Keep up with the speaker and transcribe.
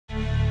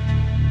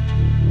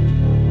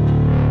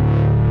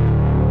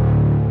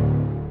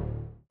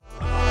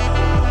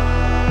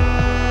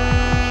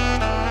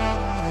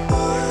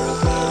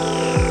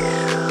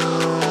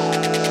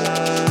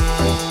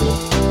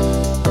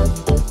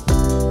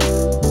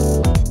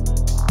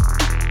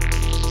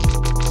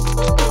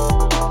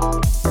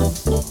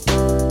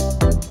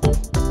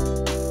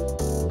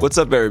What's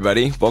up,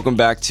 everybody? Welcome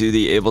back to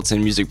the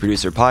Ableton Music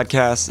Producer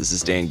Podcast. This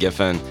is Dan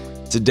Giffen.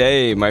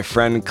 Today, my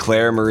friend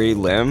Claire Marie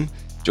Lim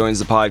joins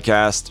the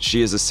podcast.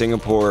 She is a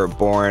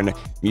Singapore-born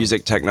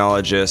music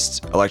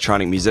technologist,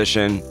 electronic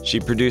musician. She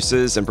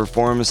produces and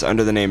performs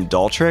under the name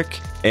Daltrick,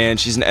 and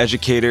she's an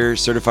educator,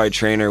 certified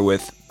trainer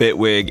with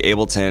Bitwig,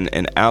 Ableton,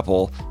 and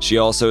Apple. She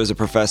also is a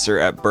professor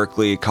at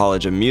Berklee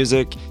College of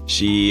Music.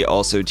 She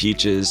also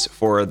teaches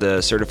for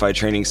the Certified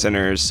Training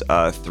Center's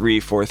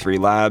 343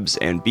 Labs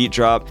and Beat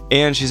Drop,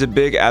 and she's a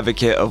big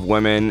advocate of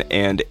women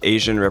and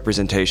Asian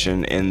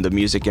representation in the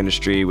music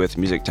industry with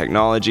music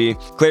technology.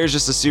 Claire's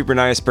just a super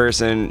nice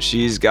person.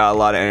 She's got a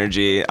lot of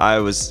energy. I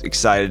was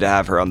excited to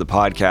have her on the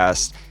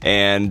podcast,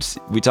 and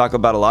we talk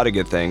about a lot of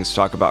good things. We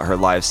talk about her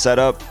live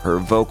setup, her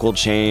vocal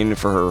chain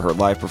for her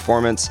live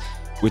performance.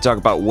 We talk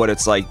about what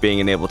it's like being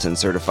an Ableton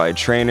certified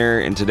trainer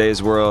in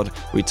today's world.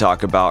 We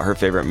talk about her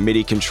favorite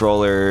MIDI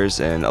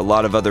controllers and a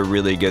lot of other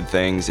really good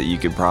things that you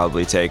could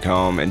probably take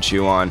home and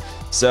chew on.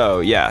 So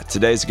yeah,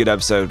 today's a good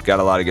episode.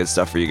 Got a lot of good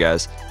stuff for you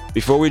guys.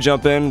 Before we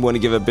jump in, want to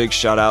give a big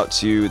shout out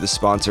to the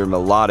sponsor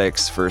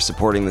Melodics for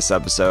supporting this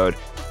episode.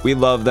 We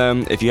love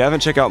them. If you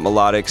haven't checked out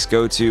Melodics,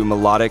 go to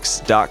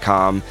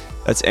melodics.com.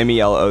 That's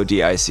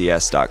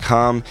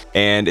melodics.com.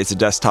 And it's a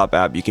desktop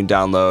app you can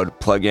download,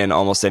 plug in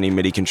almost any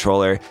MIDI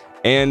controller,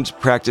 and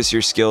practice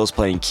your skills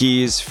playing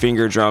keys,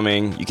 finger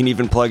drumming. You can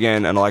even plug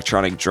in an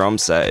electronic drum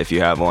set if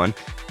you have one,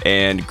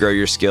 and grow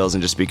your skills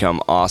and just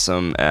become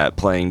awesome at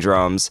playing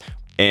drums.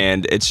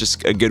 And it's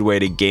just a good way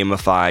to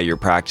gamify your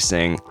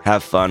practicing,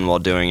 have fun while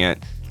doing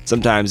it.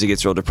 Sometimes it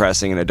gets real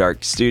depressing in a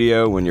dark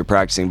studio when you're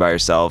practicing by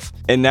yourself.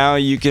 And now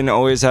you can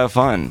always have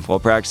fun while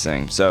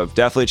practicing. So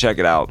definitely check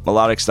it out,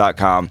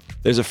 melodics.com.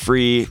 There's a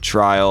free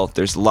trial.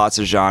 There's lots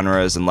of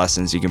genres and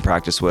lessons you can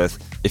practice with.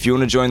 If you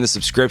want to join the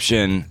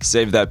subscription,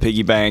 save that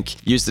piggy bank.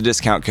 Use the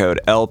discount code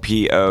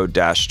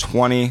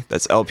LPO-20.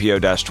 That's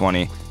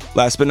LPO-20.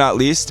 Last but not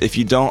least, if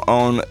you don't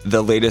own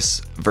the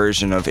latest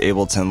version of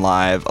Ableton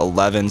Live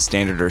 11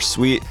 Standard or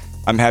Suite,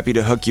 I'm happy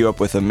to hook you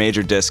up with a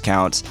major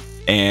discount,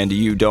 and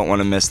you don't want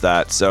to miss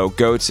that. So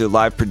go to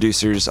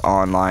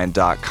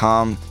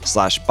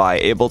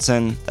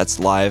liveproducersonline.com/buyableton. That's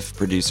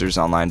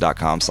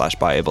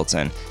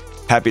liveproducersonline.com/buyableton.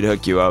 Happy to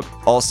hook you up.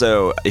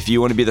 Also, if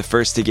you want to be the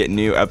first to get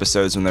new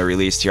episodes when they're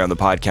released here on the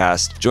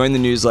podcast, join the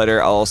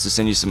newsletter. I'll also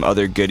send you some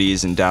other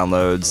goodies and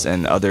downloads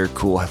and other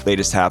cool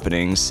latest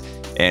happenings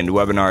and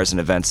webinars and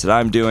events that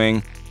I'm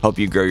doing. Help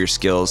you grow your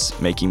skills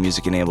making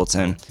music in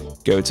Ableton.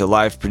 Go to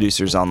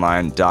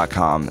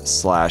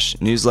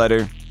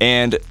liveproducersonline.com/newsletter.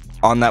 And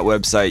on that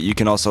website, you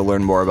can also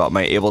learn more about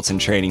my Ableton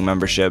training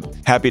membership.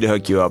 Happy to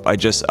hook you up. I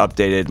just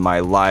updated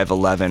my Live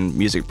 11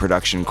 music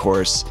production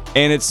course,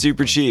 and it's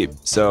super cheap.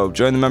 So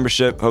join the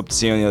membership. Hope to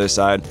see you on the other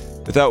side.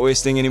 Without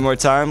wasting any more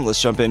time, let's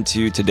jump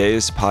into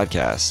today's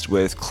podcast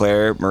with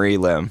Claire Marie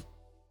Lim.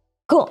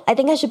 Cool. I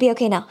think I should be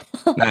okay now.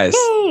 Nice.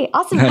 Yay.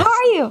 Awesome. How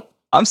are you?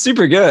 I'm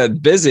super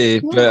good. Busy,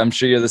 but I'm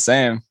sure you're the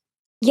same.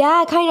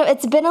 Yeah, kind of.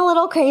 It's been a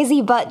little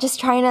crazy, but just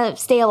trying to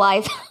stay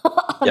alive.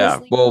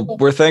 Yeah, well,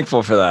 we're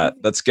thankful for that.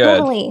 That's good.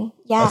 Totally.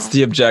 Yeah. That's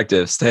the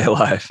objective. Stay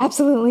alive.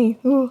 Absolutely.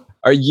 Ooh.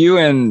 Are you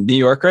in New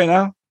York right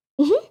now?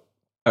 Mm-hmm.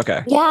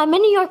 Okay. Yeah, I'm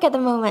in New York at the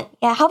moment.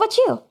 Yeah. How about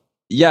you?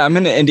 Yeah, I'm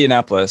in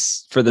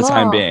Indianapolis for the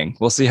time being.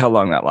 We'll see how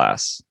long that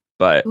lasts.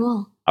 But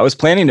I was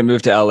planning to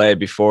move to LA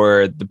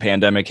before the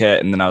pandemic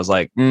hit, and then I was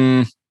like,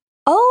 okay,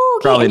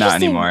 probably not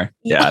anymore.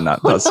 Yeah,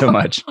 not so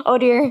much. Oh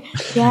dear.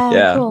 Yeah.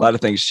 Yeah, cool. a lot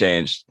of things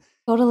changed.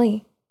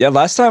 Totally. Yeah,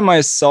 last time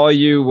I saw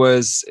you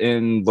was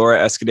in Laura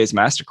Escudet's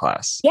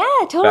masterclass. Yeah,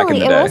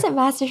 totally. It day. was at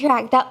Master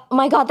Track. Oh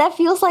my God, that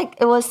feels like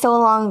it was so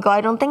long ago. I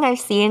don't think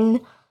I've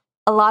seen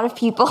a lot of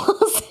people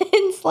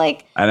since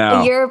like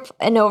a year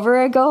and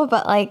over ago,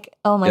 but like,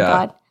 oh my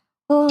God.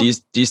 Oh. Do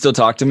you still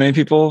talk to many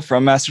people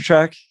from Master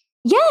Track?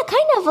 Yeah,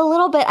 kind of a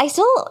little bit. I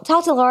still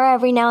talk to Laura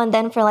every now and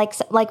then for like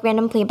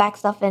random playback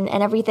stuff and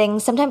everything.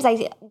 Sometimes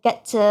I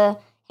get to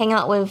hang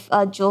out with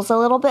Jules a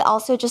little bit,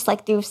 also just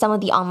like through some of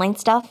the online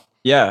stuff.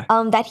 Yeah.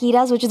 That he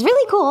does, which is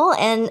really cool.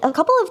 And a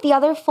couple of the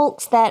other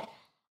folks that,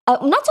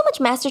 not so much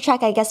Master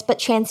Track, I guess, but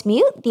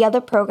Transmute, the other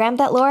program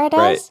that Laura does.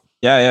 Right.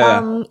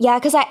 Yeah. Yeah,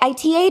 because I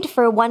TA'd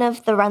for one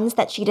of the runs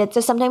that she did.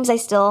 So sometimes I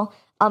still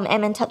am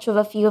in touch with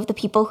a few of the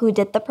people who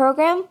did the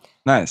program.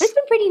 Nice. It's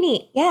been pretty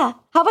neat. Yeah.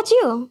 How about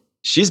you?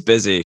 She's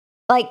busy.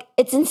 Like,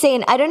 it's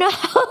insane. I don't know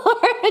how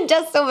Laura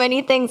does so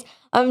many things.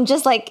 I'm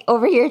just like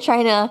over here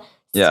trying to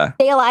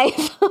stay alive.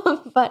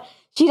 But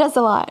she does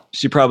a lot.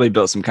 She probably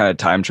built some kind of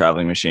time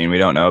traveling machine we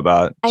don't know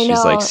about.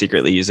 She's like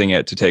secretly using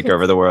it to take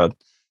over the world.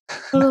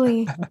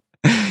 Totally.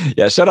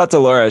 Yeah, shout out to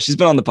Laura. She's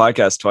been on the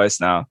podcast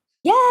twice now.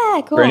 Yeah,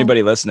 cool. For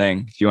anybody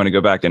listening, if you want to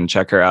go back and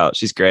check her out,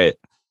 she's great.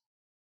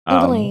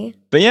 Totally.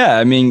 But yeah,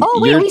 I mean... Oh,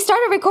 wait, we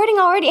started recording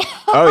already?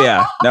 Oh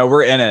yeah, no,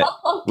 we're in it.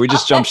 We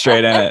just jumped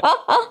straight in it.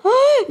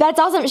 That's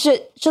awesome.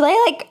 Should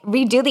I like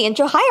redo the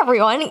intro? Hi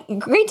everyone,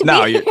 great to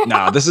No, be here.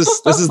 this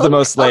is the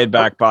most laid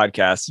back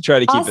podcast. Try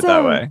to keep it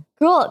that way.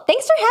 Cool.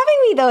 Thanks for having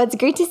me though. It's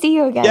great to see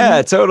you again.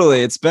 Yeah,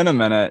 totally. It's been a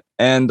minute,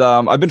 and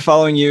I've been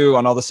following you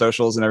on all the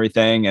socials and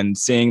everything, and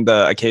seeing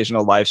the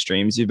occasional live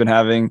streams you've been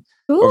having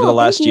over the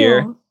last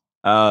year.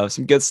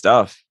 Some good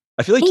stuff.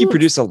 I feel like you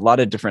produce a lot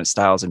of different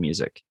styles of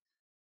music.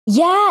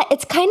 Yeah,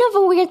 it's kind of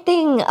a weird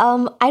thing.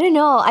 I don't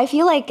know. I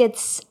feel like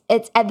it's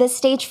at this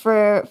stage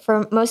for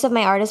most of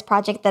my artist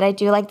project that I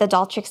do, like the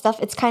Daltrek stuff.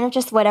 It's kind of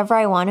just whatever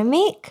I want to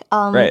make.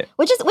 Right.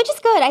 Which is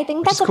good. I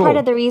think that's a part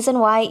of the reason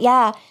why.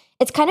 Yeah,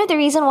 it's kind of the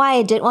reason why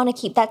I didn't want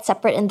to keep that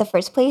separate in the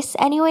first place.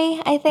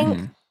 Anyway, I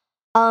think.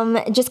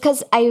 Just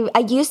because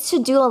I used to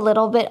do a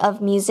little bit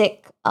of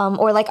music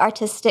or like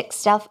artistic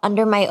stuff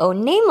under my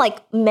own name,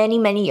 like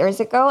many years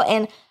ago,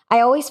 and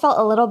I always felt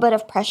a little bit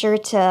of pressure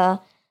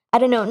to. I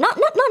don't know, not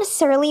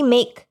necessarily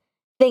make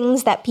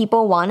things that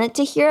people wanted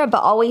to hear, but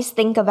always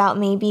think about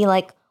maybe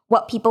like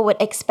what people would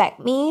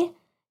expect me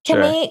to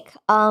make.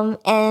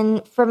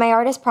 And for my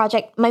artist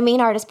project, my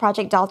main artist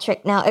project,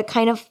 Daltrek, now it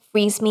kind of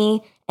frees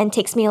me and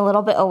takes me a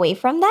little bit away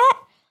from that.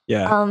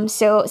 Yeah.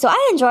 So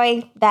I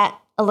enjoy that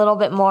a little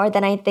bit more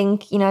than I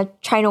think,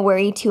 trying to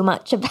worry too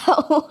much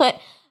about what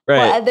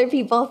other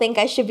people think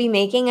I should be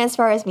making as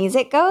far as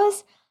music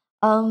goes.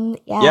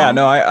 Yeah,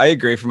 no, I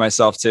agree for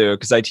myself too,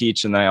 because I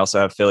teach and then I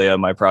also have Philia,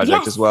 my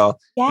project as well.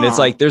 Yeah. And it's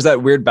like there's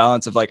that weird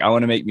balance of like I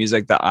want to make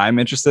music that I'm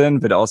interested in,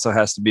 but it also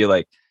has to be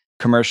like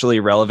commercially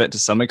relevant to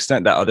some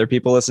extent that other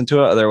people listen to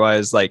it.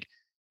 Otherwise, like,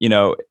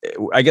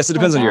 I guess it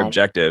depends on your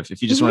objective.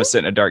 If you just want to sit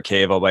in a dark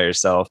cave all by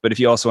yourself, but if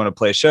you also want to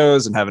play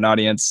shows and have an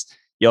audience,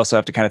 you also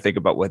have to kind of think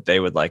about what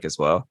they would like as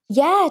well.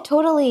 Yeah,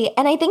 totally.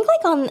 And I think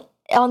like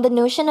on the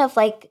notion of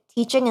like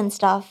teaching and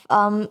stuff,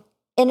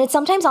 and it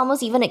sometimes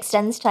almost even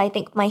extends to, I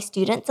think, my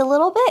students a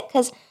little bit,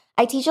 because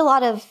I teach a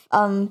lot of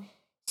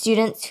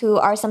students who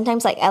are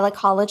sometimes like at a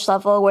college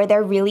level where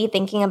they're really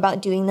thinking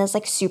about doing this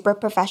like super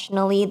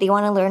professionally. They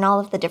want to learn all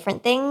of the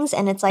different things.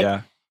 And it's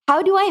like,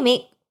 how do I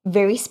make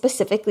very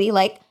specifically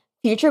like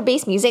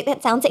future-based music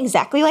that sounds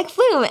exactly like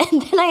Flume?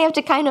 And then I have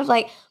to kind of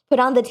like put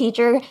on the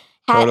teacher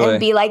hat and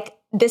be like,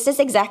 this is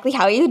exactly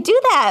how you do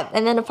that.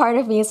 And then a part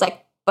of me is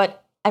like,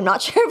 but I'm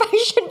not sure if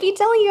I should be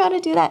telling you how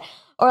to do that.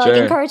 Or like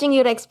encouraging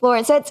you to explore.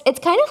 And so it's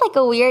kind of like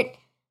a weird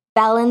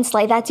balance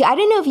like that too. I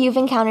don't know if you've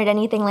encountered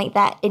anything like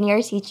that in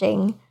your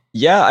teaching.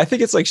 Yeah, I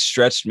think it's like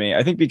stretched me.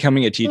 I think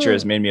becoming a teacher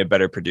has made me a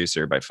better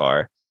producer by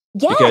far.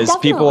 Yeah, because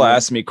definitely. People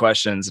ask me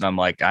questions and I'm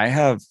like, I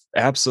have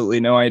absolutely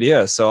no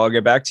idea. So I'll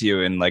get back to you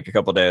in like a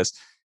couple of days.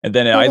 And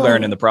then I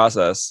learn in the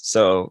process.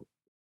 So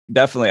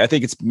definitely, I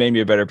think it's made me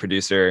a better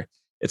producer.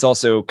 It's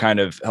also kind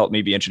of helped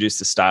me be introduced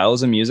to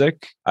styles of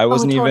music I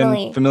wasn't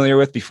even familiar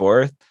with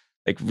before.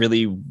 Like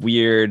really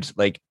weird,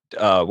 like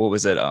what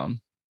was it?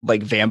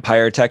 Like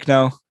vampire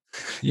techno.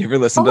 You ever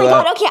listen to that? Oh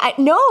my god!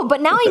 Okay, no,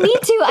 but now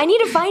I need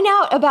to find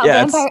out about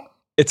vampire.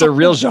 It's a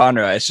real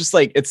genre. It's just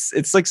like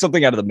it's like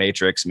something out of the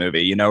Matrix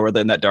movie, where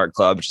they're in that dark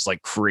club, it's just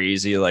like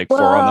crazy, like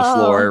floor on the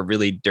floor,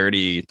 really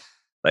dirty.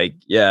 Like,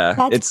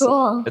 that's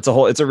cool.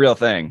 It's a real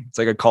thing. It's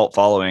like a cult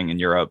following in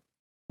Europe.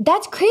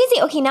 That's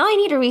crazy. Okay, now I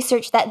need to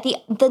research that.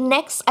 The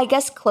next, I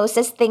guess,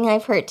 closest thing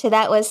I've heard to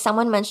that was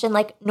someone mentioned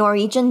like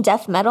Norwegian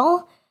death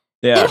metal.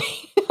 Yeah.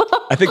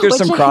 I think there's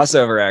some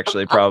crossover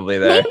actually probably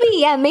there.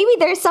 Maybe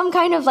there's some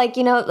kind of like,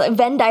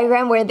 Venn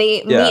diagram where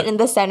they meet in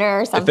the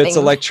center or something. If it's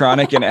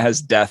electronic and it has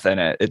death in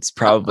it, it's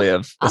probably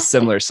a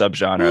similar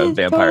subgenre of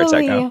vampire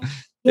techno.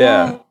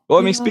 Yeah. Well,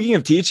 I mean, speaking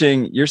of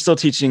teaching, you're still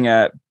teaching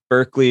at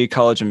Berklee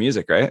College of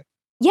Music, right?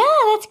 Yeah,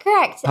 that's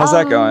correct. How's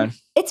that going?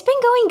 It's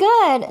been going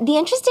good. The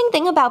interesting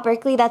thing about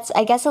Berklee that's,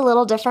 I guess, a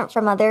little different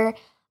from other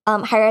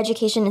higher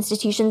education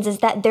institutions is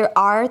that there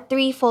are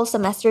 3 full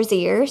semesters a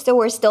year. So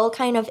we're still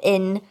kind of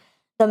in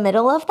the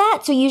middle of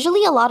that. So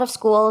usually a lot of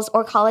schools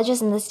or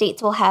colleges in the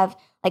States will have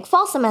like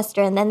fall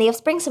semester and then they have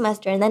spring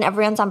semester and then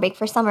everyone's on break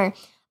for summer.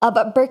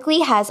 But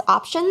Berklee has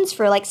options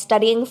for like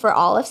studying for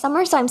all of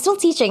summer. So I'm still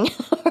teaching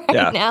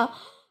now.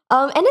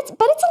 And it's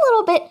a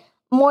little bit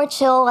more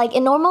chill. Like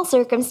in normal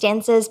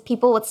circumstances,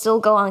 people would still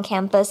go on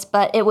campus,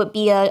 but it would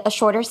be a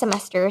shorter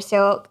semester.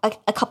 So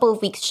a couple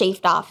of weeks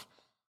shaved off.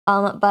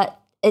 But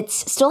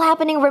it's still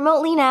happening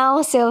remotely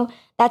now, so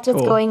that's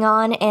what's going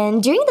on.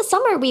 And during the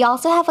summer, we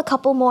also have a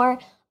couple more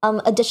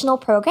additional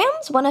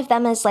programs. One of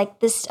them is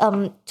like this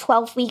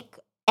 12-week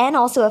and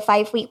also a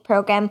 5-week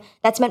program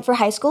that's meant for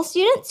high school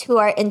students who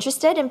are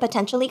interested in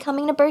potentially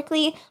coming to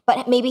Berklee,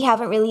 but maybe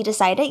haven't really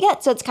decided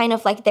yet. So it's kind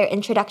of like their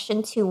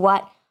introduction to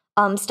what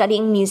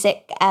studying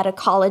music at a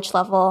college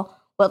level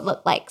would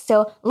look like.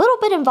 So a little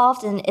bit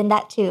involved in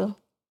that too.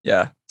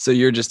 Yeah. So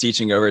you're just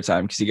teaching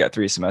overtime because you got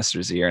 3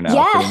 semesters a year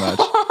now, pretty much.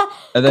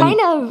 And then,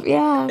 kind of,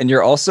 yeah. And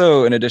you're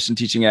also, in addition,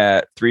 teaching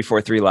at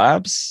 343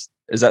 Labs.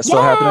 Is that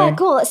still happening? Yeah,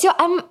 cool. So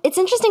it's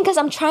interesting because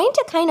I'm trying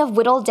to kind of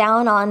whittle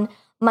down on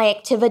my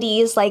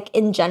activities like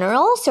in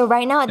general. So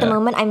right now at the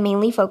moment, I'm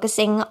mainly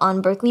focusing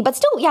on Berklee, but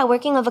still,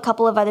 working with a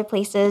couple of other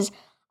places.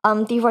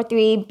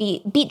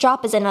 343 Beat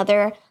Drop is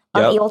another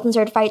Yep. Ableton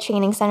certified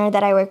training center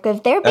that I work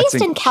with. They're That's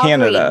based in in Calgary.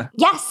 Canada.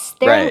 Yes,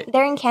 Right.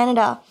 they're in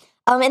Canada.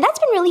 And that's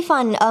been really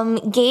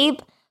fun. Gabe,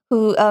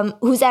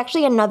 who's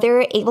actually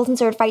another Ableton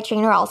certified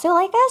trainer also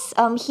like us,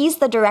 he's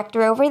the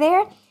director over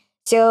there.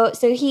 So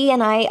he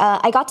and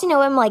I got to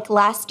know him like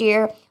last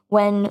year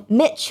when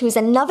Mitch, who's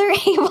another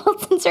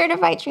Ableton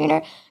certified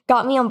trainer,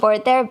 got me on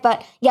board there.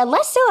 But yeah,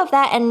 less so of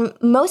that. And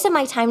most of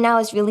my time now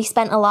is really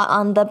spent a lot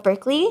on the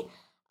Berkeley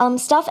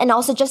stuff, and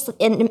also just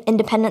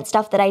independent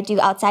stuff that I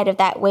do outside of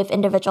that with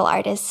individual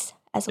artists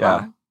as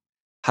well.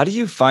 How do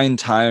you find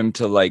time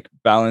to like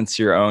balance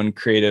your own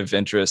creative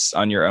interests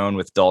on your own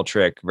with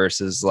Dulltrick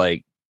versus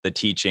like the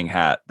teaching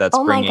hat that's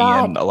Oh my bringing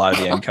God. in a lot of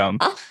the income?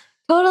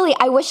 Totally.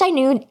 I wish I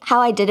knew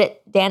how I did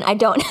it, Dan. I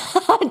don't.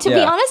 To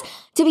be honest,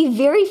 to be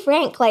very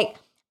frank, like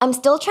I'm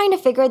still trying to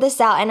figure this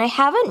out, and I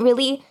haven't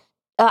really.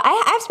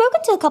 I've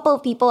spoken to a couple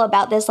of people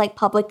about this like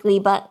publicly,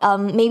 but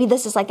maybe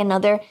this is like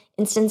another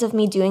instance of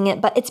me doing it.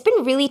 But it's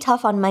been really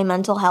tough on my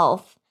mental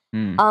health.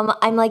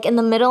 I'm like in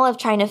the middle of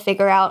trying to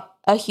figure out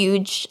a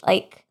huge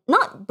like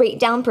not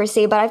breakdown per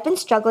se, but I've been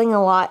struggling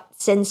a lot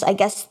since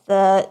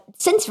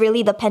since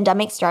really the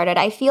pandemic started.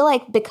 I feel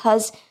like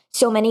because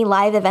so many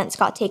live events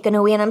got taken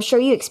away, and I'm sure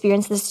you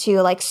experienced this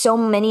too. Like so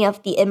many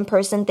of the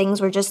in-person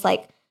things were just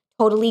like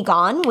totally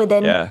gone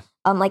within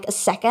like a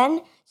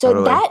second. So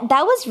Totally.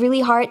 that was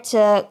really hard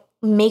to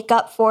make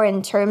up for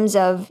in terms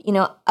of,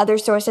 other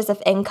sources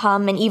of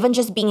income and even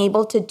just being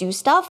able to do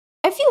stuff.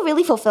 I feel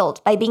really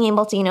fulfilled by being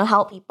able to,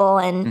 help people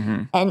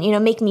and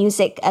make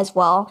music as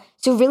well.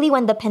 So really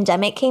when the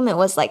pandemic came, it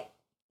was like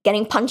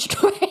getting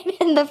punched right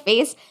in the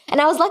face.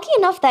 And I was lucky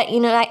enough that,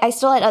 I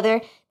still had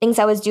other things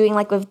I was doing,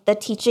 like with the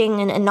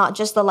teaching and not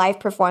just the live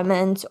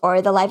performance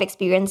or the live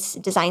experience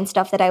design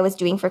stuff that I was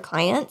doing for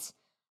clients.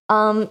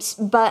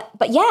 But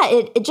yeah,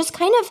 it just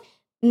kind of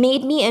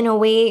made me in a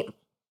way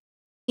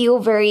feel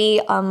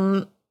very,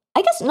 I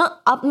guess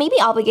not,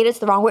 maybe obligated is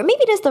the wrong word.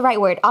 Maybe it is the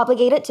right word,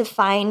 obligated to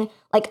find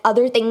like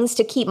other things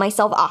to keep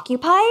myself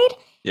occupied.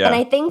 Yeah. And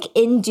I think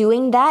in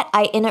doing that,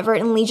 I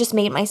inadvertently just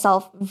made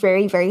myself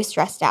very, very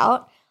stressed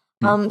out.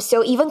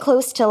 So even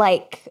close to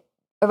like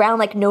around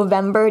like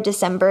November,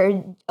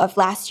 December of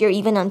last year,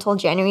 even until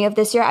January of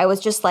this year, I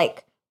was just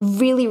like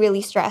really,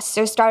 really stressed.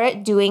 So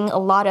started doing a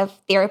lot of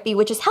therapy,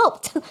 which has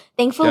helped.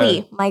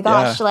 Thankfully, my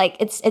gosh, like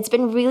it's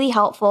been really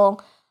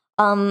helpful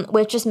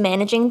with just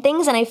managing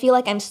things. And I feel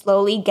like I'm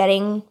slowly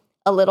getting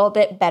a little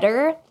bit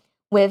better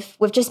with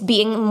just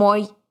being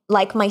more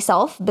like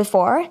myself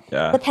before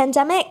the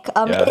pandemic.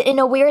 In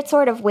a weird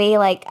sort of way,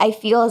 like I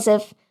feel as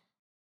if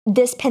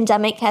this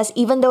pandemic has,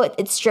 even though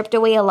it stripped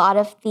away a lot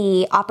of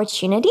the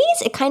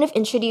opportunities, it kind of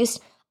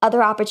introduced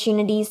other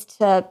opportunities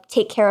to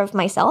take care of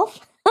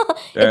myself.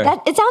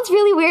 It sounds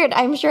really weird,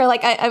 I'm sure.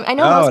 Like I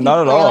know most people not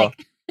at are all.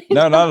 like,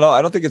 No, not at all.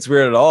 I don't think it's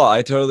weird at all.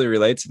 I totally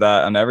relate to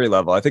that on every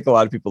level. I think a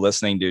lot of people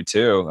listening do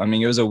too. I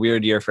mean, it was a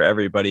weird year for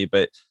everybody,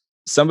 but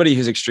somebody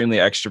who's extremely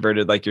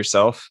extroverted like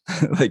yourself,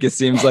 like it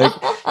seems like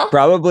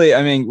probably,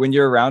 I mean, when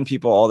you're around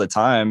people all the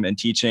time and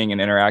teaching and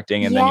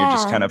interacting, and then you're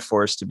just kind of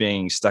forced to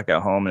being stuck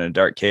at home in a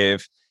dark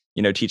cave,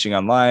 teaching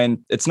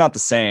online, it's not the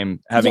same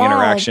having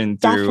interaction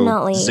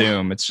through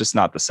Zoom. It's just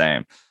not the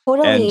same.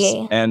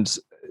 Totally. And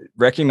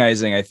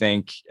recognizing, I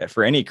think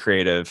for any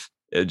creative,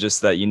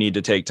 just that you need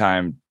to take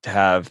time to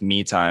have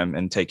me time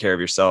and take care of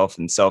yourself,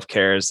 and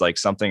self-care is like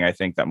something I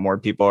think that more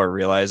people are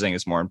realizing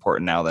is more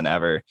important now than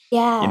ever.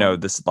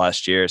 This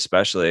last year,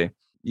 especially,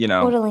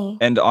 Totally.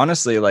 And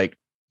honestly, like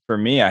for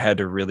me, I had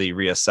to really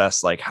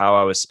reassess like how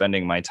I was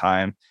spending my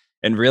time,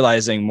 and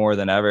realizing more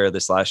than ever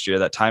this last year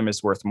that time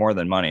is worth more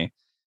than money,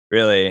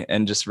 really.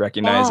 And just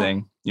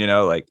recognizing,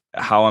 like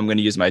how I'm going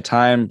to use my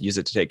time, use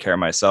it to take care of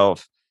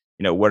myself.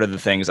 What are the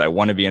things I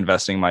want to be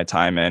investing my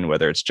time in,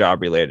 whether it's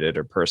job related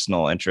or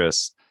personal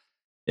interests.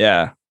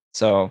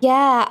 So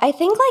I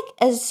think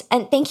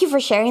and thank you for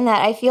sharing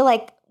that. I feel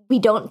like we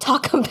don't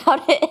talk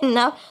about it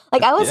enough.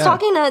 Like I was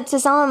talking to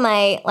some of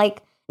my,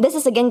 like, this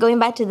is again going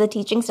back to the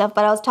teaching stuff,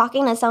 but I was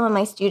talking to some of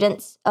my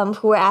students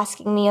who were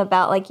asking me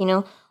about like,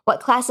 what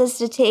classes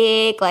to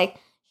take, like,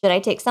 should I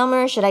take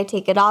summer? Should I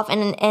take it off?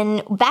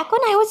 And back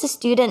when I was a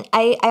student,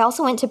 I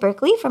also went to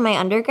Berkeley for my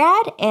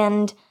undergrad,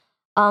 and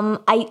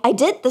I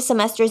did the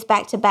semesters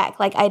back to back.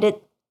 Like I did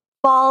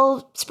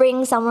fall,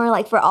 spring, summer,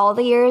 like for all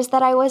the years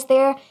that I was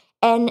there.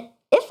 And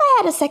if I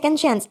had a second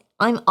chance,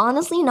 I'm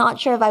honestly not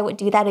sure if I would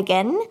do that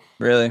again.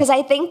 Really? Because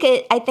I think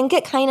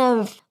it kind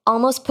of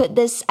almost put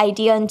this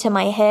idea into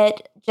my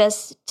head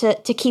just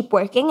to keep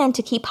working and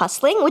to keep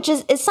hustling, which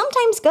is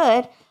sometimes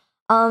good.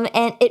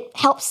 And it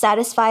helps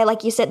satisfy,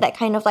 like you said, that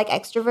kind of like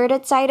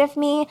extroverted side of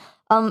me.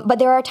 But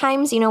there are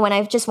times, when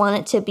I've just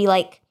wanted to be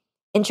like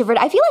introvert.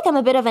 I feel like I'm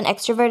a bit of an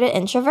extroverted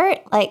introvert.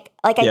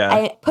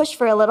 I push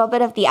for a little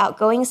bit of the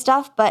outgoing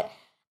stuff, but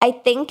I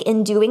think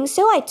in doing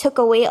so, I took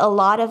away a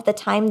lot of the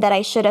time that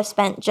I should have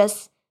spent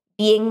just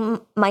being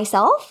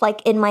myself,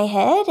 like in my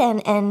head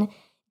and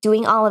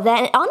doing all of that.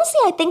 And honestly,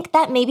 I think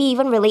that maybe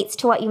even relates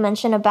to what you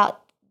mentioned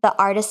about the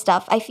artist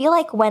stuff. I feel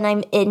like when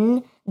I'm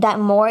in that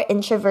more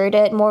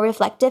introverted, more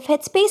reflective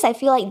headspace, I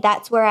feel like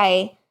that's where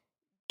I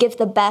give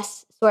the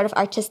best sort of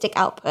artistic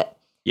output. So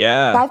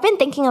Yeah, I've been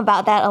thinking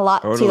about that a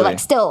lot too. totally. Like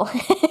still,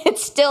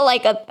 it's still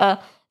like a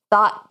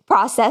thought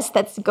process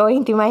that's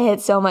going through my head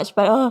so much,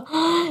 but need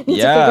to figure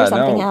Yeah,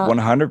 something no, out.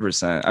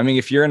 100%. I mean,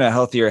 if you're in a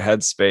healthier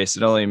headspace,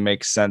 it only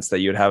makes sense that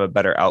you would have a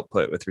better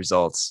output with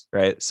results,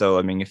 right? So,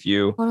 I mean, if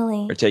you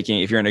Totally.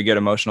 if you're in a good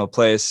emotional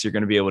place, you're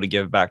going to be able to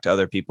give back to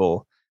other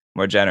people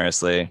more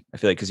generously. I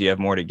feel like because you have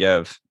more to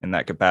give in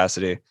that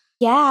capacity.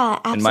 Yeah,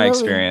 In my absolutely.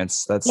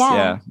 experience, that's, Yeah.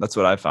 yeah, that's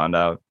what I found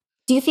out.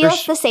 Do you For feel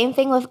it's the same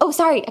thing with? Oh,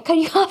 sorry, I cut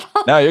you off.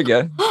 No, you're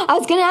good. I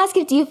was gonna ask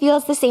you, do you feel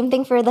it's the same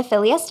thing for the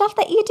Philia stuff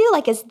that you do?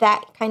 Like, is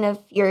that kind of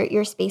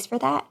your space for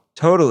that?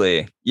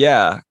 Totally.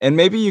 Yeah. And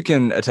maybe you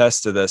can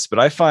attest to this, but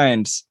I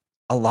find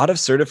a lot of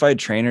certified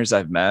trainers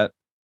I've met,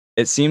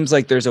 it seems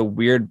like there's a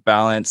weird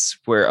balance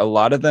where a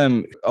lot of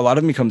them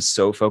become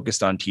so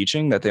focused on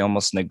teaching that they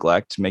almost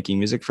neglect making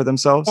music for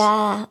themselves.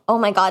 Yeah. Oh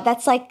my God,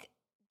 that's like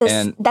this.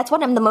 And That's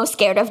what I'm the most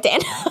scared of, Dan.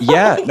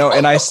 yeah, no,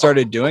 and I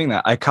started doing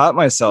that. I caught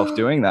myself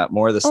doing that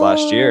more this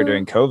last year Oh,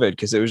 during COVID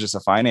because it was just a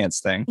finance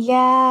thing.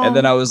 And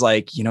then yeah. I was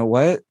like, you know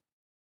what?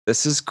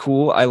 This is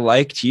cool. I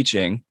like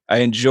teaching. I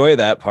enjoy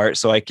that part.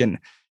 So I can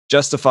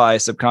justify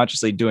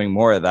subconsciously doing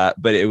more of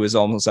that. But it was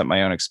almost at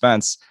my own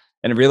expense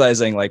and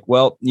realizing, like,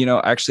 well,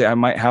 actually, I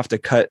might have to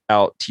cut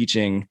out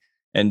teaching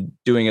and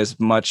doing as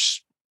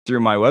much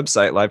through my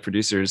website, Live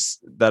Producers,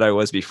 that I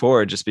was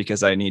before, just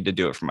because I need to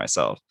do it for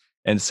myself.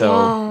 And so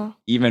Yeah.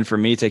 even for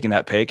me, taking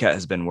that pay cut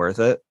has been worth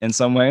it in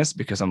some ways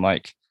because I'm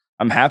like,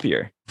 I'm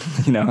happier.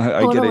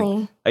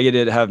 Totally. I get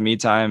to have me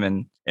time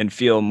and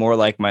feel more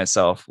like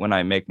myself when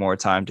I make more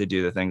time to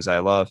do the things I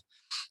love.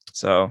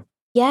 So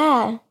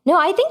Yeah. No,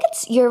 I think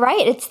you're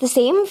right. It's the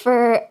same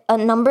for a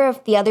number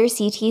of the other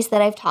CTs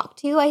that I've talked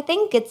to. I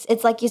think it's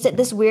like you said,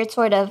 this weird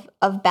sort of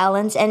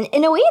balance. And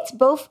in a way it's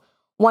both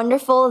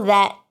wonderful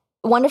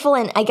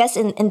and I guess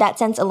in that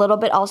sense a little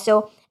bit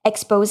also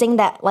exposing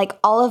that like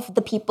all of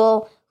the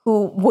people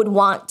who would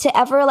want to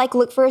ever like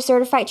look for a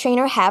certified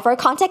trainer have our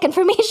contact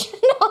information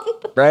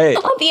right,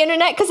 on the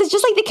internet because it's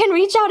just like they can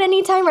reach out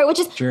anytime, right? Which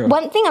is true.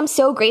 one thing I'm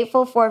so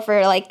grateful for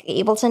like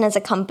Ableton as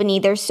a company.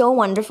 They're so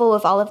wonderful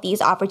with all of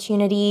these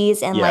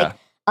opportunities and Yeah.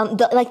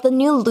 the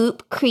new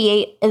Loop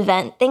Create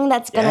event thing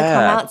that's gonna come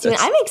Yeah, out soon.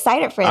 I'm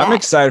excited for that. I'm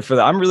excited for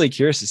that. I'm really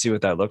curious to see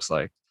what that looks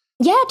like.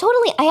 Yeah,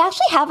 totally. I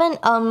actually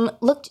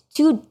haven't looked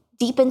too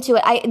deep into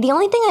it. The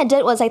only thing I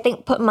did was I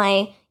think put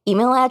my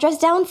email address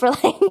down for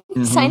like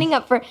signing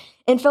up for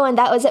info and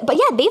that was it. But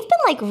yeah, they've been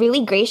like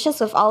really gracious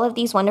with all of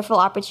these wonderful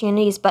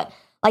opportunities. But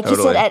like you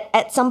Totally. said,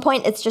 at some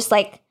point it's just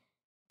like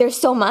there's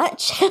so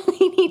much.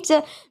 We need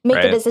to make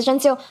a Right.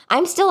 decision. So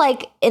I'm still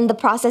like in the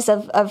process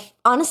of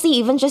honestly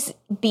even just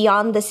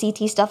beyond the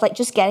CT stuff, like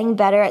just getting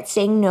better at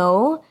saying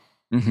no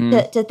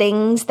Mhm. to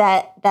things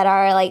that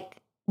are like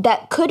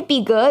that could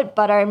be good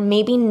but are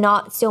maybe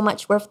not so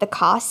much worth the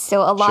cost.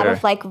 So a lot Sure.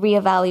 of like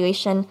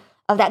reevaluation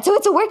of that. So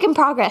it's a work in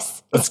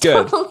progress. That's It's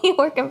good. totally a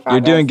work in progress.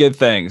 You're doing good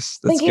things.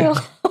 That's Thank good.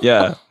 you.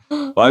 Yeah.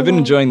 Well, I've been Okay.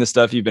 enjoying the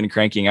stuff you've been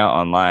cranking out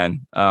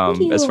online.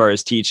 Thank As you. far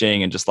as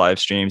teaching and just live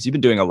streams. You've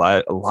been doing a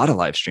lot of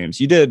live streams.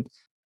 You did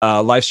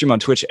live stream on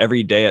Twitch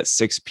every day at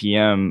 6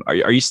 p.m.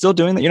 Are you still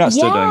doing that? You're not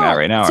still doing that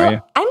right now, so are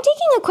you? I'm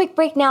taking a quick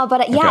break now,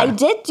 but yeah, I Okay.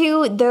 did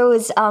do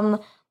those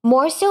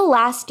more so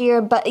last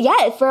year. But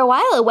yeah, for a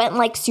while it went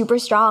like super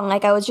strong.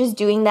 Like I was just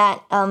doing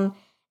that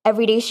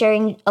every day,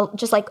 sharing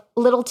just like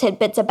little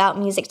tidbits about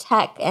music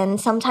tech, and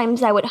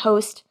sometimes I would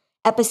host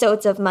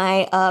episodes of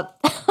my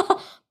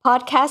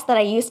podcast that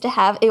I used to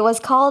have. It was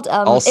called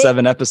All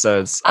 7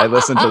 episodes. I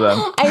listened to them.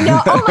 I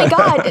know. Oh my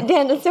God,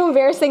 Dan, it's so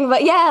embarrassing.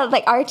 But yeah,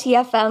 like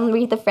RTFM,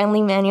 Read the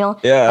Friendly Manual.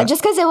 Yeah.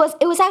 Just because it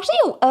was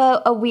actually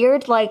a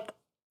weird like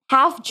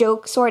half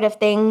joke sort of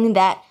thing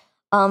that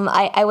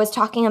I was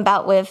talking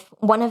about with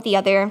one of the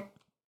other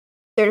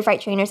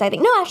certified trainers. I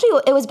think no, actually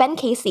it was Ben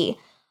Casey.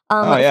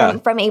 Oh, yeah.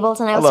 From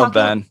Ableton. I love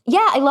Ben.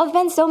 Yeah, I love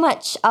Ben so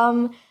much.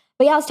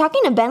 But yeah, I was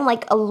talking to Ben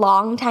like a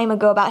long time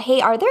ago about, hey,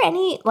 are there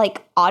any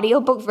like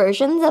audiobook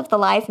versions of the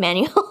live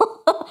manual?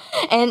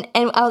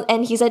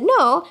 and he said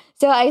no.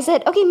 So I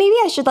said, okay, maybe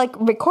I should like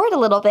record a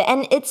little bit.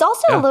 And it's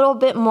also a Yeah. little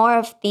bit more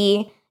of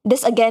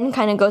this again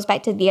kind of goes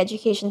back to the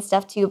education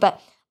stuff too. But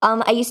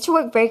I used to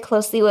work very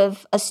closely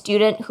with a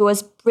student who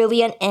was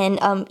brilliant and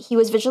he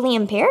was visually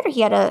impaired, or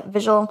he had a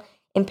visual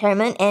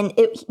impairment.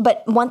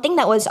 But one thing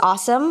that was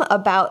awesome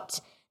about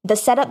the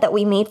setup that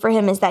we made for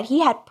him is that he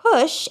had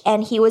Push,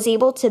 and he was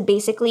able to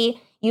basically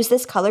use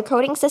this color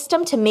coding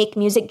system to make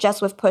music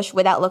just with Push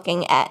without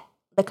looking at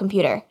the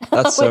computer.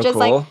 That's so which is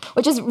cool.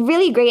 which is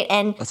really great.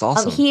 And That's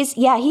awesome. He's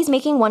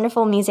making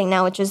wonderful music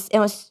now, it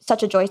was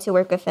such a joy to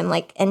work with him.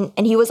 Like and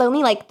he was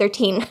only like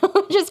 13,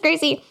 which is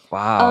crazy.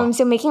 Wow.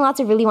 So making lots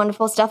of really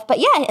wonderful stuff. But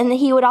yeah, and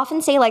he would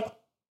often say like,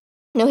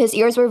 his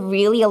ears were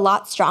really a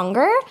lot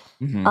stronger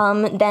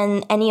Mhm.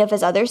 than any of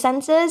his other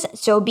senses.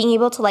 So being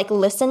able to like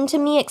listen to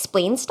me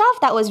explain stuff,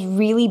 that was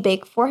really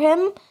big for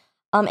him.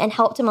 and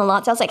helped him a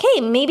lot. So I was like,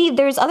 hey, maybe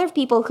there's other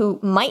people who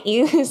might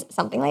use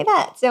something like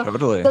that. So,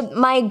 Totally. so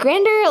my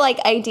grander like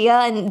idea,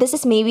 and this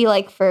is maybe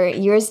like for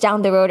years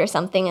down the road or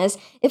something, is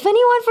if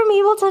anyone from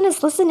Ableton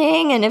is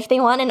listening and if they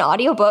want an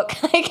audiobook,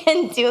 I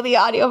can do the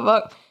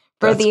audiobook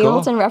for That's the cool.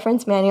 Ableton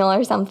reference manual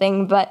or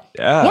something. But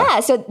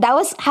Yeah. so that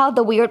was how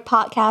the Weird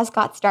podcast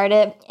got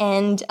started.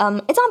 And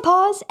it's on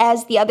pause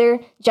as the other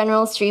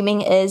general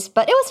streaming is,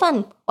 but it was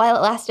fun while it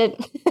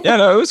lasted. Yeah,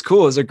 no, it was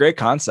cool. It was a great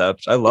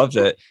concept. I loved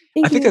it.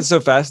 Thank I think you. it's so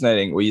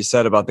fascinating what you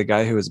said about the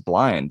guy who was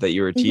blind that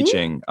you were Mhm.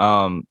 teaching.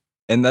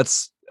 And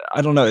that's,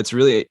 I don't know,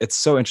 it's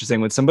so interesting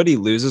when somebody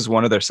loses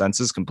one of their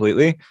senses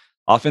completely.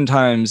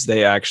 Oftentimes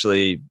they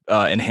actually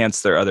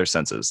enhance their other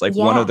senses. Like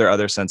one of Yeah. their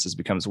other senses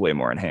becomes way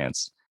more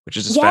enhanced, which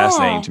is just Yeah.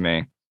 fascinating to me.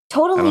 I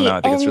don't Totally. know.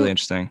 I think it's really And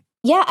interesting.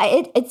 yeah,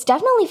 it's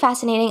definitely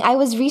fascinating. I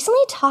was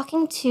recently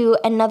talking to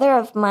another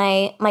of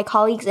my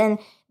colleagues, and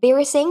they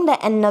were saying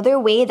that another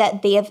way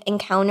that they have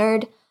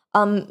encountered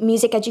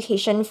music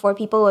education for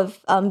people with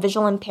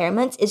visual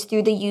impairments is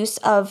through the use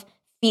of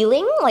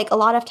feeling, like a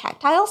lot of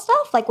tactile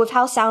stuff, like with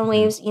how sound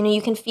waves,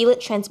 you can feel it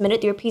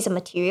transmitted through a piece of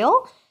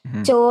material.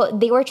 Mhm. So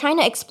they were trying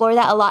to explore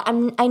that a lot.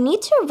 I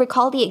need to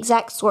recall the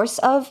exact source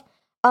of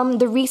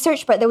the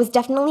research, but there was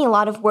definitely a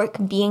lot of work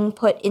being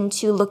put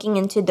into looking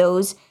into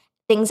those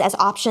things as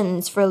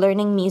options for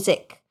learning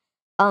music.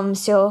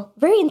 So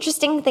very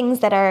interesting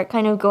things that are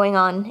kind of going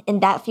on in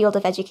that field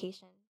of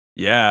education.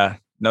 Yeah.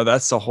 No,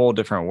 that's a whole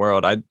different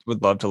world. I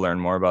would love to learn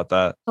more about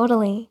that.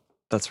 Totally.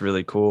 That's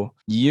really cool.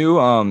 You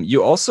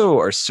also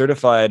are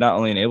certified not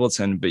only in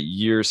Ableton, but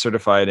you're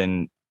certified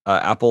in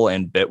Apple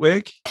and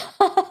Bitwig.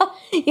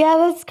 Yeah,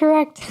 that's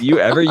correct. Do you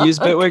ever use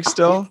Bitwig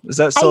still? Is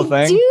that still a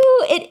I thing?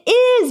 do. It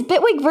is.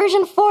 Bitwig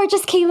version 4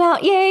 just came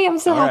out. Yay! I'm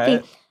so All happy.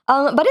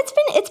 right. But it's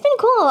been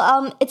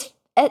cool.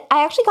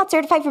 I actually got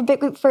certified for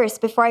Bitwig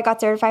first before I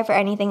got certified for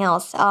anything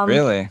else.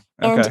 Really?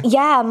 And Okay.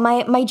 yeah,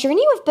 my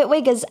journey with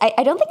Bitwig is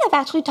I don't think I've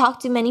actually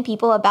talked to many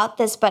people about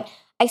this, but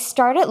I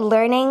started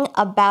learning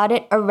about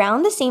it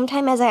around the same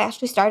time as I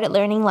actually started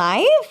learning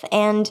live.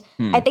 And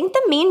Hmm. I think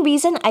the main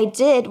reason I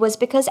did was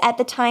because at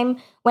the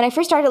time when I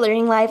first started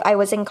learning live, I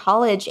was in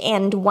college.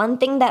 And one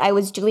thing that I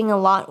was doing a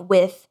lot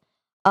with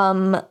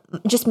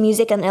just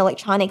music and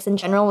electronics in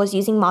general was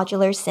using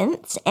modular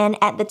synths. And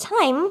at the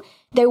time,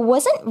 there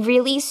wasn't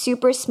really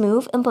super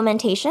smooth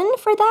implementation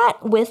for that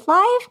with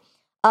live,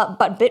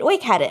 but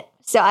Bitwig had it.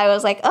 So I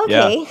was like,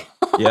 Yeah. okay,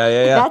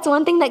 Yeah. that's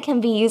one thing that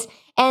can be used.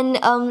 And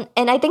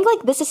I think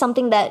like this is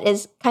something that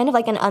is kind of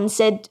like an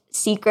unsaid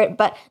secret,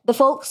 but the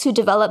folks who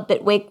developed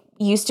Bitwig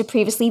used to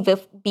previously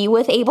be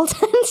with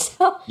Ableton,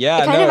 so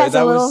Yeah, it kind of no, has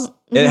a little.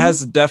 it Mhm.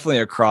 has definitely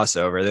a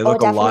crossover. They Oh,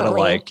 look a lot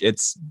definitely. alike.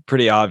 It's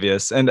pretty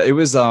obvious. And it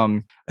was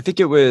I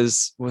think it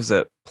was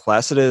it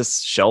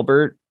Placidus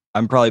Shelbert?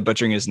 I'm probably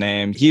butchering his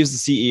name. He was the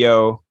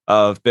CEO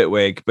of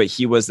Bitwig, but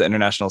he was the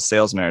international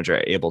sales manager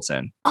at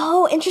Ableton.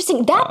 Oh,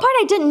 interesting. That part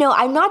I didn't know.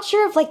 I'm not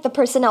sure of like the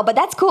personnel, but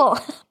that's cool.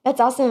 That's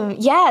awesome.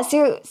 Yeah.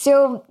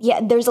 So yeah,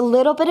 there's a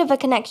little bit of a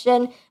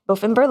connection,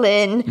 both in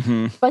Berlin,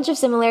 Mhm. bunch of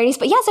similarities.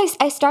 But yes,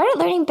 I started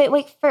learning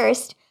Bitwig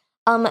first,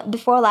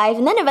 before live,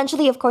 and then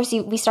eventually, of course,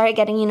 we started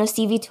getting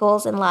CV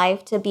tools in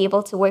live to be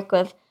able to work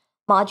with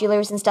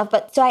modulars and stuff.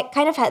 But so I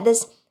kind of had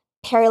this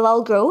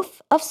parallel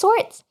growth of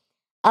sorts.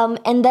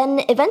 And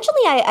then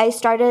eventually I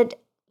started,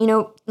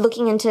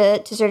 looking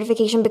into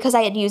certification because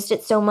I had used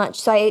it so much.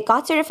 So I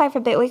got certified for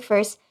Bitwig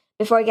first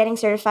before getting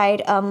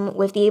certified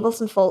with the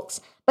Ableton folks.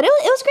 But it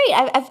was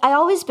great. I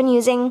always been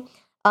using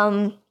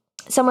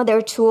some of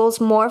their tools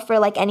more for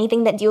like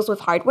anything that deals with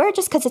hardware,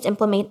 just because it's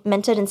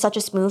implemented in such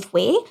a smooth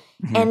way.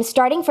 Mhm. And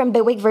starting from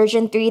Bitwig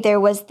version 3, there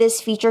was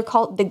this feature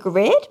called the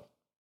grid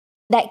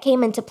that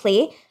came into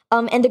play.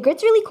 And the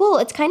grid's really cool.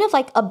 It's kind of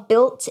like a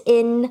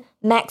built-in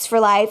Max for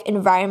Live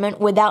environment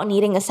without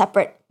needing a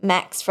separate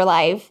Max for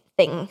Live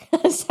thing.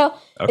 So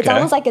it's Okay.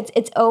 almost like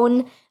its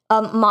own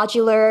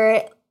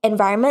modular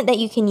environment that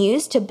you can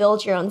use to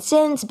build your own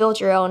synths, build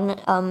your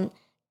own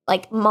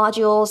like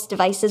modules,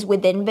 devices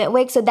within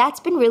Bitwig. So that's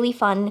been really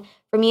fun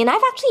for me. And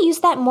I've actually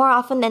used that more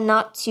often than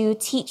not to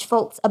teach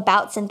folks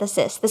about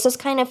synthesis. This was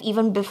kind of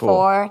even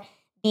before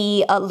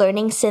the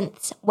Learning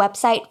Synths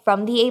website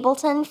from the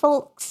Ableton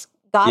folks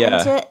got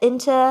Yeah.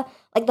 into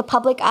like the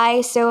public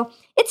eye. So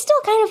it's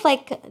still kind of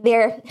like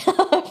there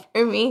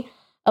for me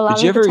a lot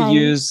Did you of the ever time.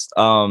 use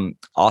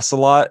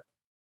Ocelot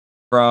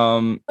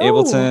from Oh,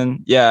 Ableton?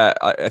 Yeah,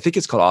 I think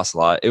it's called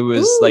Ocelot. It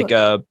was ooh, like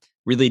a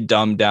really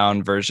dumbed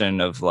down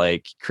version of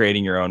like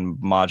creating your own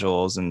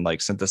modules and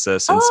like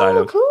synthesis inside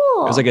oh, of it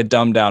was like cool. a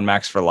dumbed down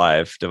Max for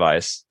Live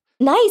device.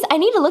 Nice. I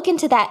need to look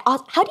into that.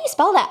 How do you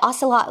spell that?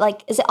 Ocelot?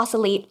 Like, is it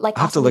oscillate? Like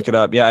I have to look it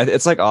oscillator? up. Yeah,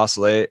 it's like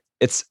Oscillate.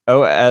 It's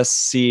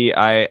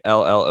Oscillot.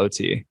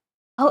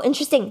 Oh,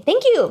 interesting.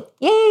 Thank you.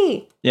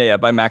 Yay. Yeah,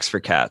 by Max for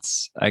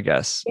Cats, I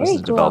guess, was Very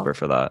the developer cool.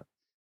 for that.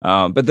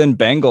 But then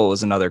Bangle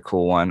was another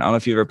cool one. I don't know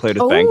if you've ever played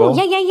with Oh, Bangle.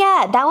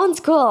 yeah. That one's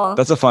cool.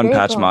 That's a fun Very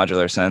patch cool.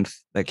 modular synth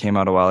that came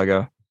out a while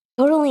ago.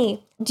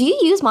 Totally. do you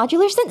use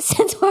modular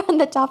since we're on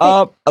the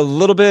topic? A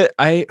little bit.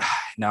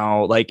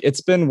 No, like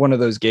it's been one of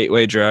those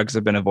gateway drugs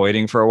I've been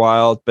avoiding for a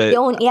while, but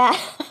Yeah.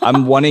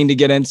 I'm wanting to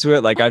get into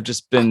it. Like I've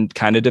just been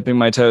kind of dipping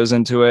my toes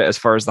into it as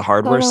far as the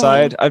hardware Totally.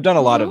 side. I've done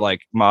a lot of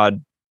like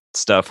mod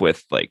stuff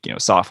with like,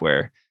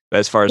 software, but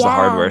as far as the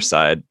hardware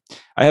side,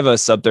 I have a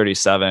Sub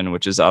 37,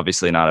 which is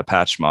obviously not a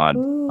patch mod.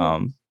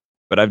 Ooh.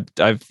 But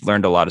I've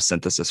learned a lot of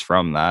synthesis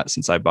from that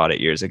since I bought it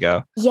years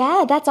ago.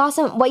 Yeah, that's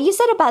awesome. What you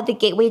said about the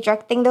gateway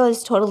drug thing, though,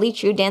 is totally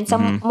true, Dan.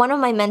 One of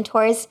my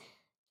mentors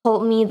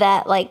told me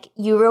that like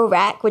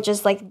Eurorack, which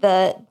is like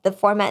the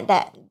format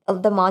that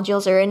the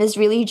modules are in, is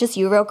really just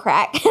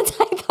Eurocrack. It's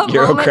like the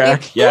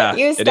Eurocrack,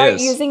 you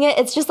start using it,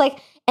 it's just like,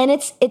 and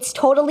it's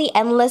totally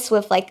endless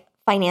with like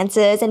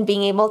finances and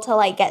being able to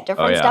like get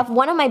different stuff.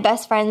 One of my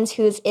best friends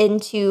who's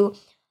into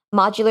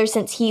modular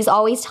since he's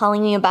always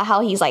telling me about how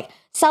he's like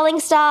selling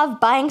stuff,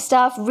 buying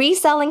stuff,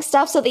 reselling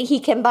stuff so that he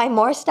can buy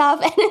more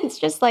stuff. And it's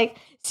just like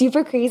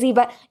super crazy.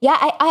 But yeah,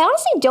 I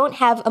honestly don't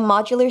have a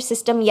modular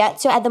system yet.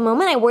 So at the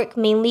moment I work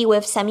mainly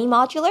with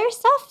semi-modular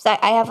stuff. So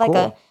I have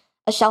like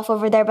a shelf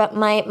over there. But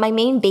my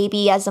main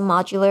baby as a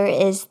modular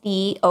is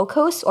the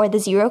O-Coast or the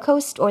Zero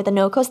Coast or the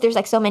No Coast. There's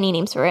like so many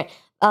names for it.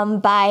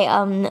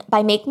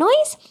 By Make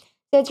Noise.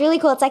 So it's really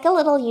cool. It's like a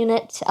little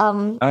unit.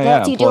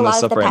 Lets you do a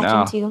lot of the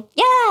patching too.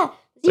 Yeah.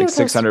 It's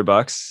like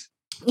 $600.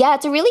 Yeah,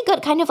 it's a really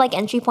good kind of like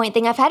entry point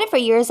thing. I've had it for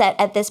years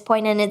at this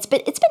point, and it's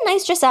been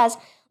nice just as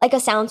like a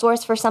sound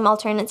source for some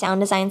alternate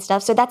sound design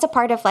stuff. So that's a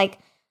part of like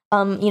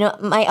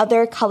my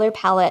other color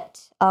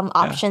palette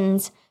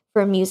options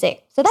for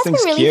music. So that's been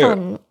really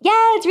fun. Yeah,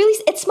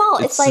 it's small.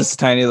 It's like this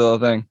tiny little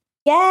thing.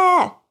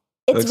 Yeah.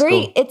 It's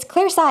cool. It's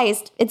clear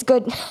sized. It's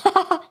good.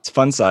 It's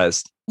fun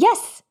sized.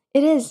 Yes,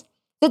 it is.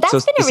 So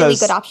that's been a really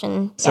good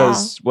option.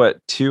 Says what,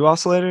 2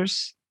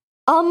 oscillators?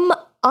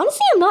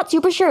 Honestly, I'm not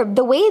super sure.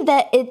 The way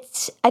that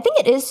I think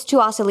it is 2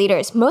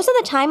 oscillators. Most of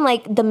the time,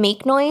 like the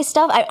Make Noise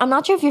stuff, I'm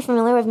not sure if you're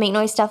familiar with Make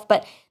Noise stuff,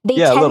 but they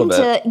tend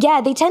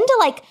to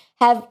like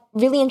have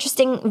really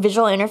interesting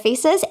visual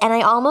interfaces. And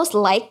I almost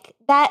like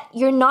that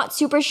you're not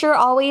super sure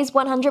always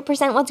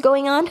 100% what's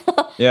going on.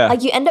 Yeah.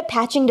 Like you end up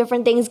patching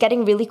different things,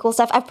 getting really cool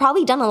stuff. I've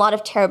probably done a lot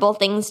of terrible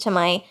things to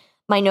my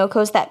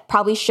no-coast that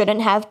probably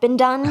shouldn't have been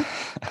done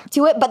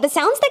to it, but the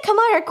sounds that come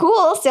out are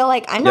cool, so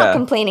like I'm not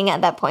complaining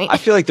at that point. I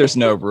feel like there's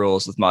no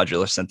rules with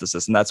modular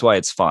synthesis, and that's why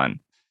it's fun.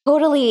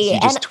 Totally. So you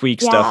just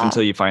tweak stuff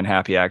until you find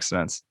happy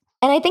accidents.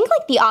 And I think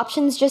like the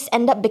options just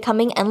end up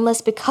becoming endless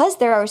because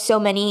there are so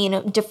many,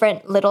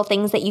 different little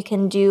things that you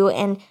can do.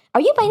 And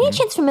are you by any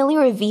chance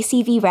familiar with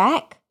VCV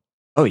Rack?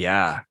 Oh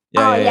yeah.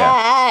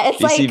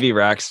 It's VCV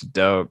Rack's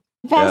dope.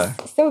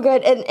 So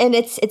good, and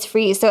it's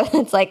free, so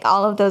it's like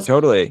all of those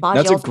totally modules.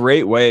 That's a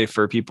great way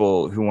for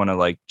people who want to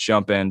like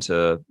jump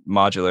into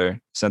modular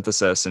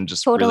synthesis and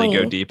just really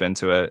go deep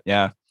into it.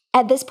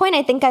 At this point,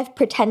 I think I've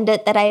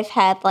pretended that I've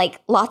had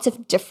like lots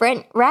of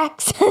different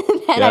racks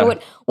that I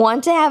would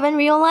want to have in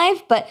real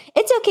life, but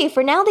it's okay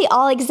for now. They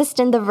all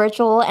exist in the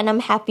virtual, and I'm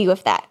happy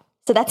with that,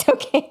 so that's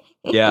okay.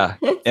 Yeah,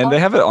 and they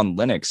have it on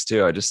Linux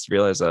too. I just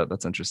realized that.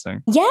 That's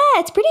interesting. Yeah,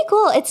 it's pretty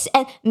cool.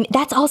 And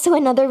that's also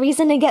another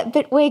reason to get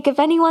Bitwig. If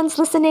anyone's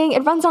listening,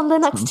 it runs on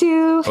Linux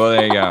too. Well,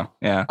 there you go.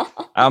 Yeah,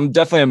 I'm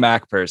definitely a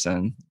Mac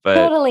person, but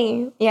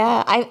totally.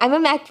 Yeah, I'm a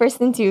Mac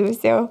person too,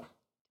 so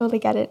totally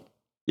get it.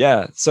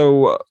 Yeah,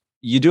 so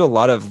you do a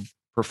lot of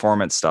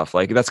performance stuff.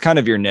 Like that's kind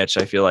of your niche.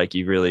 I feel like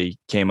you really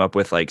came up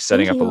with like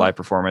setting up a live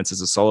performance as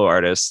a solo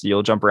artist.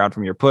 You'll jump around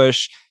from your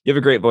push. You have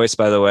a great voice,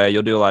 by the way.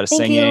 You'll do a lot of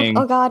singing.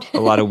 Oh God.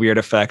 A lot of weird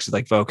effects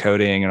like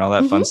vocoding and all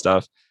that fun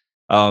stuff.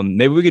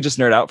 Maybe we could just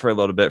nerd out for a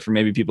little bit for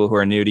maybe people who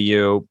are new to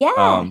you.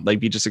 Yeah.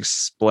 Like you just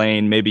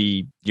explain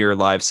maybe your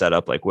live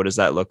setup. Like what does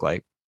that look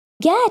like?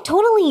 Yeah,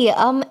 totally.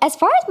 As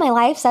far as my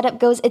live setup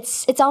goes,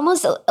 it's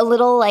almost a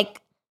little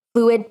like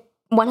fluid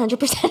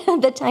 100%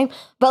 of the time,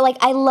 but like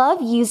I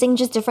love using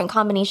just different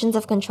combinations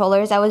of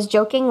controllers. I was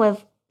joking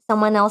with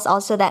someone else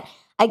also that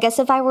I guess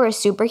if I were a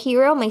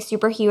superhero, my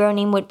superhero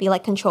name would be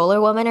like Controller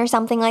Woman or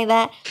something like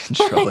that.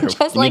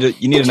 Controller.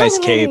 You need a nice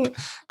cape.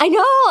 I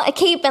know, a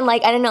cape and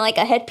like I don't know, like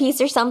a headpiece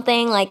or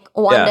something, like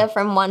Wanda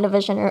from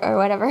WandaVision or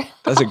whatever.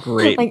 That's a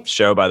great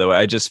show, by the way.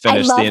 I just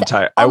finished the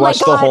entire. I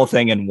watched the whole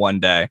thing in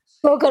one day.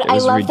 So good. I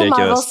love the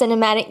Marvel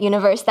Cinematic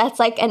Universe. That's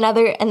like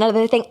another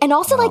thing. And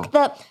also like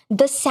the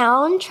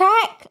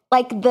soundtrack,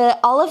 like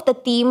all of the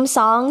theme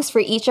songs for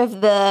each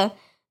of the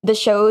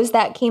shows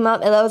that came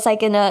up. That was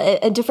like in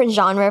a different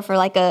genre for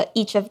like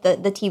each of the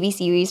TV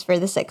series for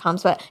the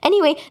sitcoms. But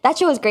anyway, that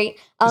show was great.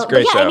 It's a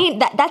great show. I mean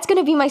that's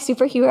gonna be my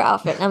superhero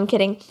outfit. I'm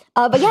kidding.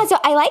 But yeah, so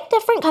I like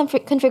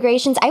different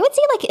configurations. I would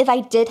say like if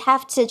I did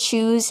have to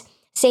choose,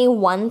 say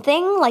one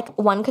thing, like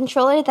one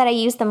controller that I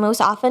use the most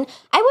often,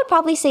 I would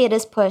probably say it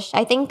is Push.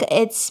 I think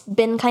it's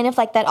been kind of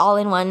like that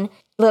all-in-one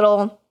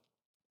little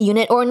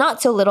unit, or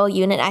not so little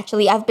unit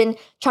actually. I've been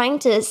trying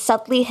to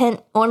subtly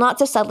hint, or not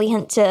so subtly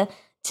hint to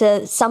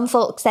some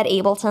folks at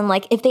Ableton,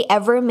 like if they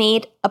ever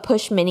made a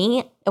Push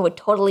Mini, it would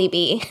totally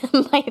be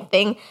my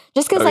thing.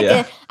 Just because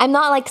I'm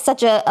not like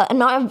I'm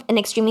not an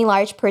extremely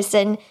large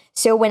person,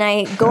 So when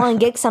I go on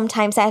gigs,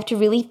 sometimes I have to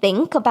really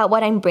think about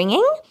what I'm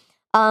bringing.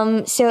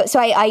 So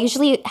I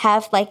usually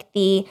have like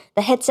the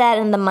headset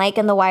and the mic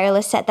and the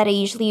wireless set that I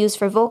usually use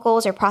for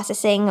vocals or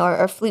processing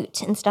or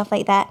flute and stuff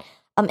like that.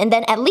 And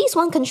then at least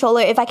one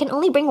controller. If I can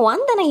only bring one,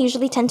 then I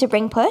usually tend to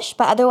bring push.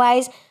 But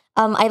otherwise,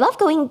 I love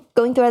going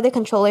through other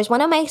controllers.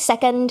 One of my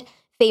second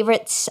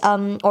favorites,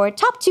 or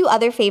top two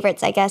other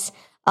favorites, I guess,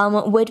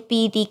 would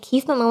be the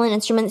Keith McMillan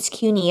Instruments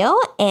Q-Neo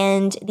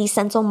and the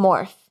Sensel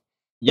Morph.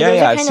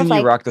 Yeah, I've seen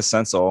you rock the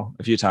Sensel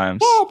a few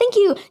times. Yeah, thank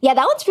you. Yeah,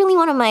 that one's really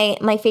one of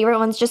my favorite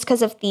ones just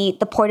because of the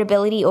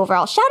portability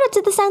overall. Shout out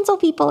to the Sensel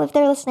people if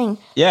they're listening.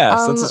 Yeah,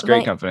 Sensel's a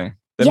great company.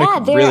 They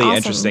make really awesome.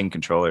 Interesting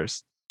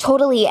controllers.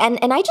 Totally.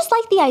 And I just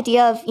like the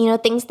idea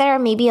of, things that are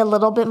maybe a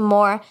little bit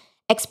more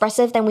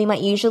expressive than we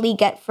might usually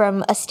get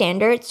from a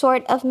standard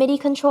sort of MIDI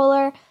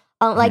controller.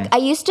 I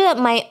used to,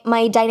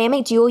 my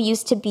dynamic duo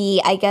used to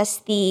be, I guess,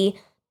 the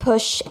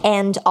Push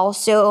and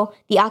also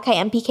the Akai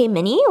MPK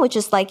Mini, which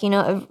is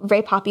a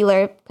very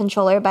popular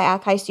controller by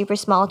Akai, super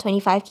small,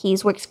 25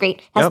 keys, works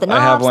great. Has the knobs,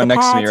 I have one the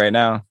next pads. to me right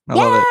now. I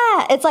love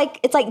it.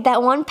 It's like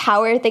that one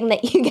power thing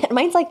that you get.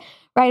 Mine's like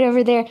right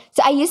over there.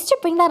 So I used to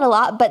bring that a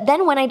lot, but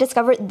then when I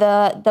discovered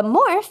the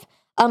Morph,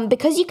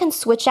 because you can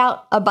switch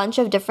out a bunch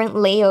of different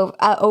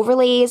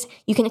overlays,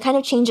 you can kind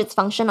of change its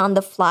function on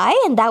the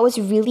fly, and that was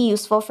really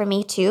useful for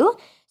me too.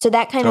 So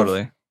that kind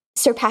of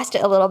surpassed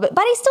it a little bit.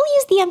 But I still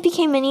use the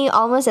MPK Mini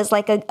almost as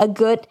like a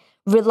good,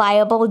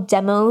 reliable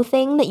demo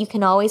thing that you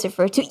can always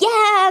refer to.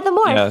 Yeah, the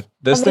Morph. Yeah,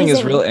 this thing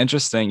is real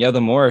interesting. Yeah, the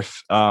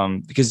Morph,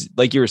 because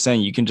like you were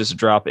saying, you can just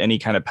drop any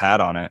kind of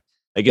pad on it.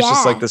 Like it's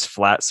just like this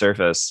flat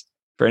surface.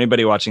 For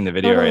anybody watching the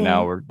video right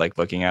now, we're like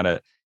looking at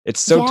it. It's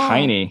so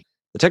tiny.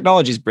 The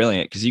technology is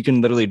brilliant because you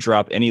can literally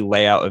drop any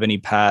layout of any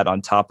pad on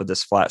top of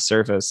this flat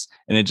surface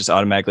and it just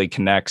automatically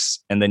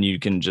connects, and then you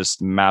can just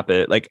map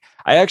it. Like,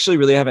 I actually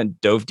really haven't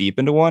dove deep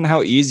into one.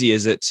 How easy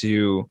is it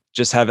to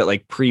just have it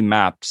like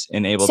pre-mapped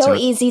and able to... So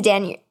easy,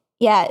 Dan.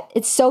 Yeah,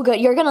 it's so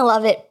good. You're going to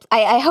love it.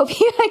 I hope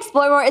you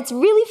explore more. It's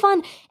really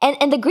fun.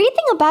 And the great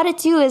thing about it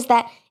too is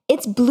that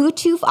it's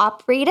Bluetooth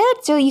operated,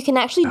 so you can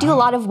actually do a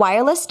lot of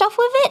wireless stuff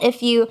with it.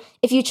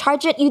 If you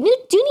charge it, you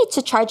do need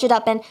to charge it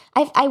up, and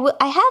I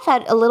have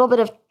had a little bit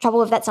of trouble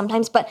with that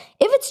sometimes. But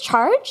if it's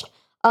charged,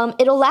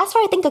 it'll last for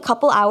I think a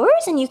couple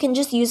hours, and you can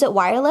just use it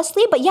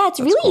wirelessly. But yeah,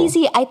 it's really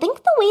easy. I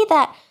think the way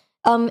that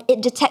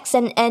it detects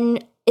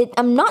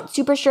I'm not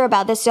super sure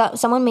about this, so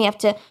someone may have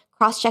to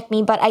cross-check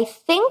me, but I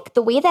think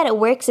the way that it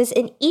works is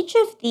in each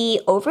of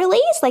the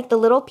overlays, like the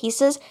little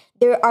pieces,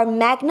 there are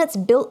magnets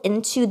built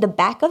into the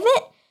back of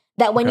it.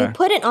 That when you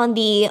put it on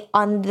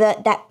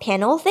that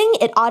panel thing,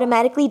 it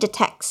automatically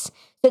detects.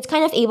 So it's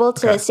kind of able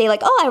to say like,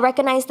 oh, I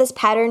recognize this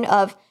pattern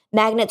of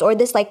magnets or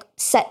this like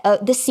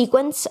this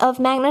sequence of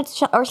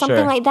magnets or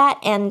something like that,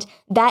 and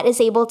that is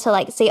able to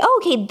like say,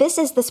 oh, okay, this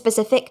is the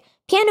specific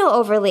piano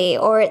overlay,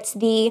 or it's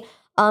the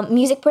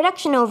music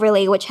production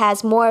overlay, which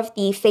has more of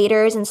the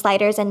faders and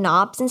sliders and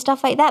knobs and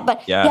stuff like that.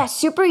 But yeah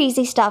super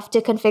easy stuff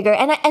to configure.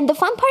 And the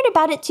fun part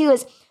about it too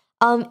is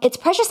it's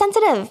pressure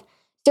sensitive.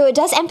 So it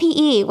does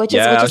MPE, which is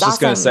awesome. I was just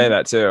going to say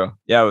that too.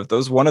 Yeah, that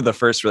was one of the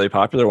first really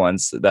popular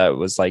ones that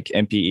was like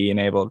MPE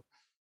enabled.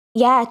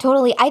 Yeah,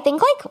 totally. I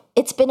think like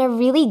it's been a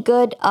really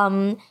good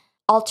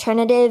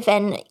alternative,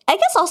 and I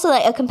guess also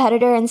like a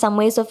competitor in some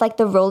ways with like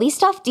the Roly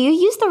stuff. Do you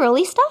use the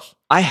Roly stuff?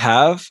 I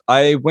have.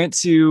 I went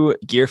to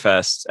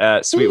Gearfest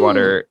at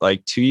Sweetwater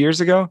like 2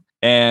 years ago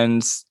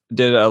and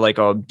did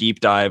a deep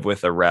dive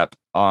with a rep.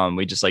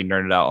 We just like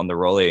nerded out on the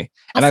Roly,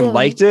 and I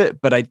liked it,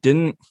 but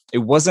it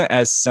wasn't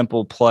as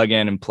simple plug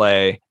in and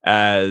play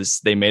as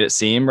they made it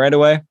seem right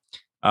away.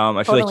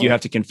 I feel like you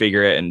have to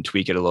configure it and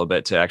tweak it a little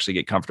bit to actually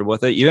get comfortable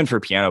with it. Even for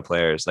piano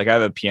players, like I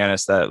have a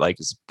pianist that like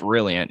is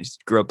brilliant. He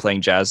grew up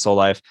playing jazz his whole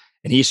life,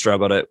 and he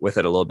struggled with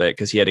it a little bit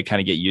because he had to kind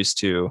of get used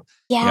to,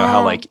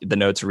 how like the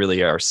notes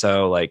really are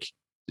so like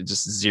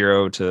just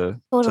zero to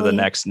the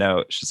next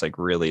note. It's just like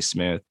really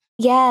smooth.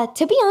 Yeah,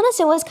 to be honest,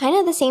 it was kind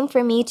of the same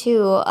for me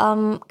too.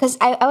 Because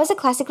I was a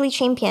classically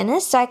trained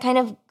pianist, so I kind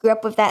of grew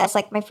up with that as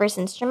like my first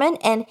instrument.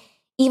 And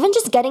even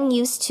just getting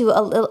used to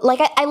a little, like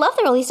I love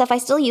the Roly stuff. I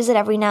still use it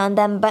every now and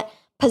then, but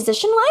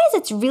position-wise,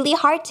 it's really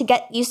hard to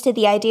get used to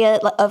the idea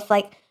of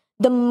like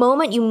the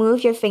moment you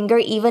move your finger,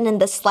 even in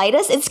the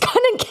slightest, it's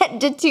gonna get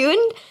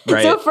detuned.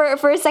 Right. So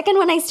for a second,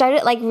 when I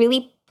started like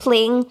really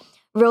playing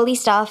Roly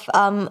stuff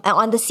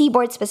on the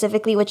C-board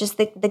specifically, which is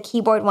the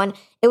keyboard one,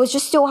 it was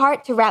just so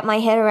hard to wrap my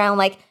head around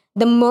like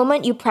the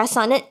moment you press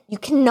on it, you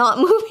cannot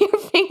move your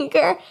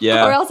finger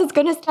or else it's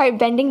going to start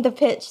bending the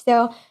pitch.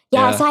 So so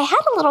I had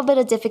a little bit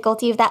of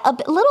difficulty with that,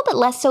 a little bit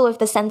less so with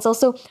the Sensel.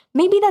 So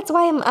maybe that's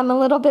why I'm a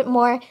little bit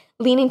more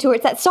leaning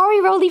towards that. Sorry,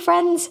 Roly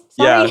friends.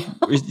 Sorry. Yeah,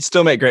 we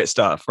still make great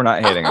stuff. We're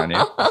not hating on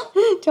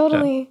you.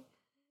 Totally.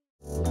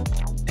 Yeah.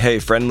 Hey,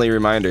 friendly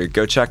reminder,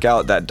 go check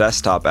out that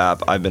desktop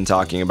app I've been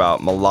talking about,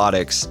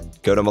 Melodics.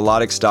 Go to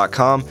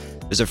melodics.com.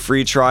 There's a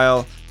free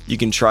trial. You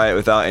can try it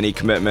without any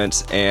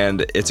commitments,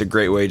 and it's a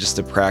great way just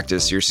to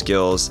practice your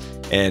skills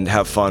and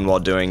have fun while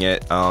doing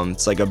it.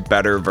 It's like a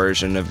better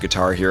version of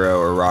Guitar Hero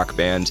or Rock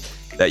Band.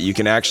 that you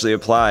can actually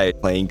apply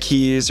playing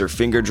keys or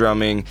finger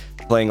drumming,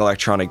 playing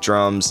electronic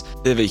drums.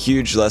 They have a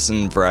huge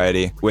lesson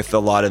variety with a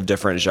lot of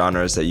different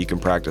genres that you can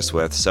practice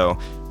with. So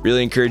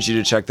really encourage you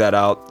to check that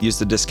out. Use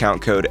the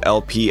discount code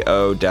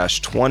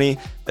LPO-20.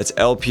 That's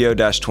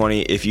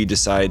LPO-20 if you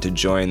decide to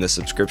join the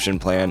subscription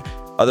plan.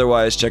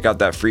 Otherwise, check out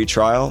that free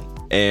trial.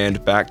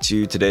 And back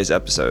to today's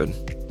episode.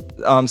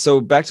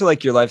 So back to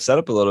like your life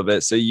setup a little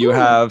bit. So you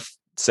have,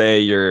 say,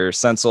 your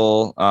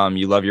Sensel,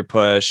 you love your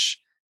push,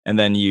 and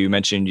then you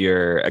mentioned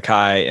your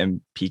Akai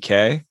and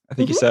PK, I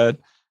think you said.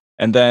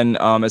 And then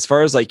as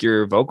far as like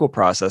your vocal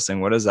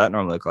processing, what does that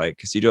normally look like?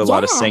 Because you do a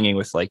lot of singing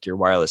with like your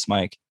wireless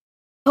mic.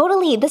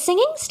 Totally. The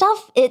singing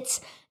stuff, it's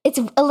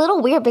a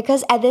little weird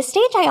because at this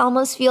stage I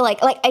almost feel like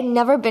I'd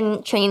never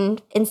been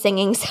trained in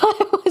singing. So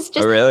I was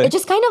just, it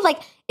just kind of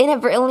like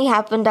inadvertently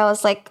happened. I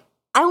was like,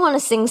 I want to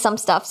sing some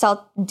stuff, so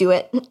I'll do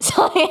it.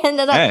 So I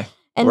ended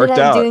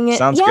up doing it.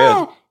 Sounds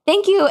good.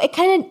 Thank you.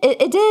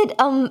 It did.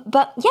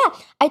 But yeah,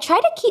 I try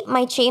to keep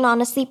my chain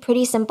honestly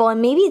pretty simple,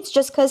 and maybe it's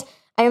just because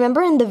I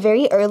remember in the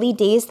very early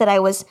days that I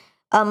was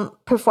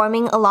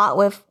performing a lot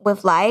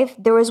with live.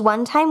 There was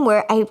one time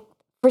where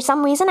for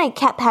some reason I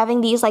kept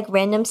having these like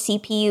random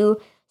CPU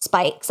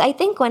spikes, I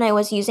think, when I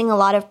was using a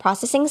lot of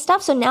processing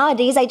stuff. So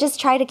nowadays I just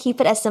try to keep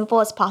it as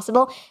simple as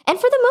possible. And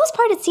for the most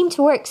part, it seemed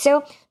to work.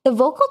 So the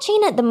vocal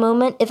chain at the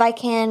moment, if I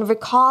can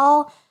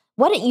recall,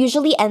 what it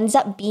usually ends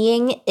up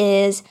being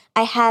is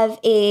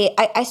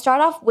I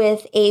start off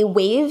with a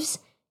waves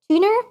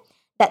tuner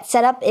that's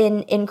set up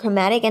in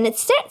chromatic, and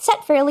it's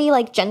set fairly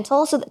like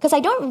gentle. So because I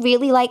don't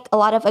really like a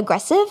lot of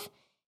aggressive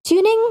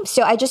tuning,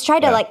 so I just try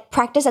to like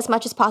practice as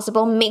much as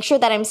possible, make sure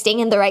that I'm staying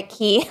in the right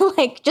key.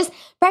 Like just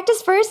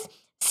practice first,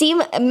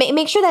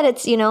 make sure that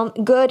it's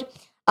good,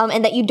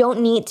 and that you don't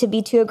need to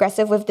be too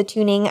aggressive with the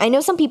tuning. I know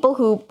some people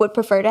who would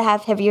prefer to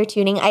have heavier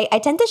tuning. I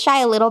tend to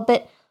shy a little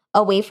bit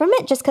away from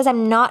it just because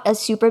I'm not a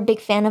super big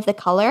fan of the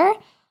color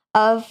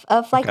of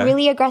like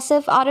really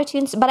aggressive auto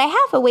tunes. But I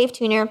have a wave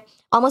tuner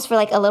almost for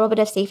like a little bit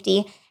of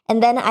safety,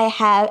 and then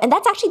and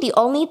that's actually the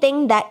only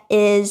thing that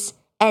is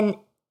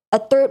a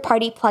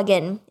third-party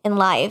plugin in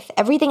Live.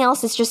 Everything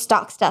else is just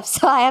stock stuff.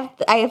 So I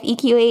have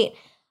EQ8.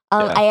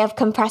 I have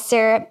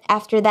compressor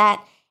after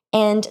that.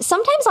 And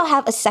sometimes I'll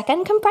have a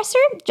second compressor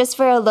just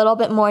for a little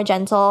bit more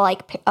gentle,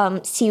 like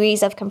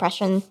series of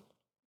compression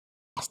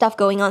stuff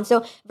going on.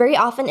 So very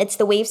often it's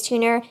the Waves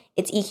tuner,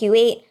 it's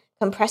EQ8,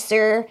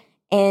 compressor,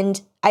 and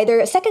either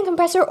a second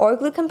compressor or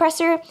glue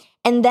compressor.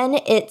 And then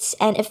it's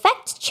an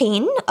effect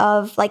chain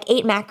of like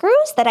 8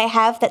 macros that I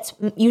have that's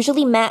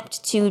usually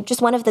mapped to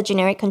just one of the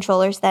generic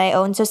controllers that I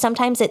own. So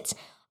oftentimes it's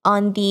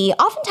on the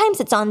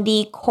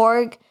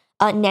Korg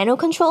Nano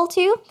Control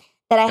 2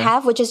 that I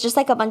have, which is just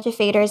like a bunch of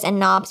faders and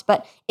knobs,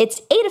 but it's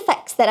 8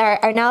 effects that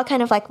are now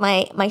kind of like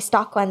my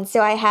stock ones.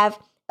 So I have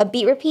a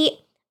beat repeat,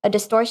 a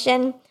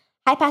distortion,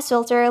 high pass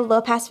filter,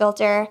 low pass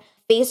filter,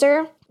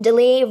 phaser,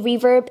 delay,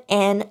 reverb,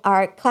 and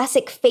our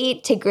classic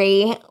fade to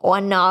gray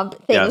one knob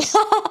thing. Yes.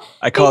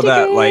 I call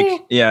that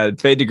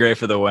fade to gray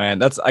for the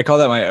win. I call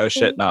that my oh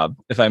shit knob.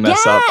 If I mess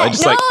up, I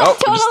just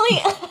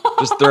totally.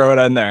 just throw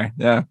it in there.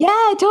 Yeah.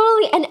 Yeah,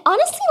 totally. And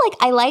honestly, like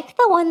I like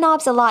the one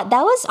knobs a lot.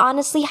 That was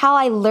honestly how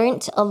I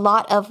learned a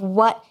lot of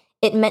what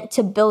it meant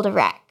to build a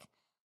rack.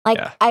 Like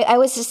I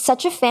was just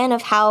such a fan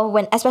of how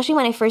especially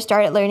when I first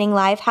started learning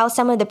Live, how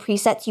some of the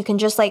presets you can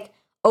just like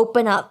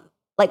open up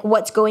like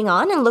what's going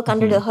on and look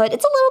under the hood.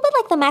 It's a little bit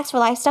like the Max for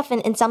Live stuff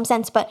in some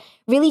sense, but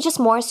really just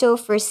more so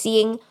for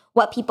seeing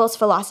what people's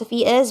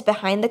philosophy is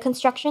behind the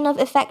construction of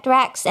effect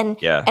racks. And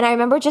I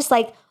remember just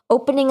like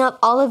opening up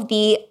all of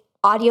the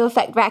audio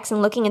effect racks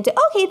and looking into,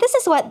 okay, this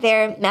is what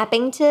they're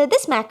mapping to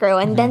this macro.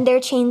 And then they're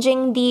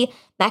changing the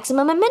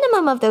maximum and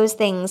minimum of those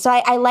things. So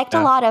I liked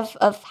a lot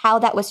of how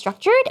that was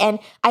structured. And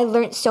I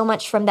learned so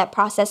much from that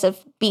process of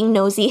being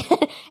nosy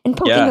and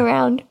poking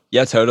around.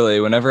 Yeah, totally.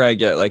 Whenever I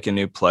get like a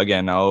new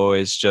plugin, I'll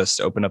always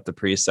just open up the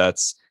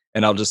presets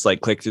and I'll just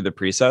like click through the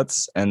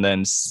presets. And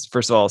then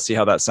first of all, I'll see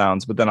how that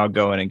sounds, but then I'll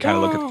go in and kind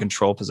of look at the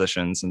control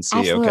positions and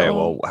see, okay,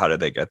 well, how did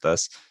they get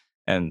this?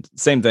 And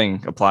same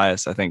thing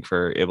applies, I think,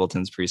 for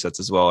Ableton's presets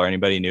as well, or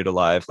anybody new to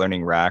Live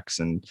learning racks,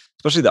 and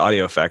especially the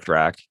audio effect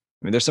rack.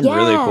 I mean, there's some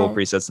really cool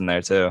presets in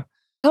there too.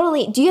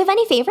 Totally. Do you have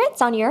any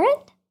favorites on your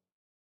end?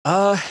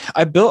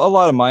 I built a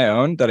lot of my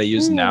own that I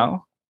use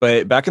now,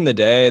 but back in the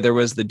day, there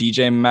was the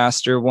DJ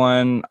Master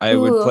one. I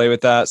would play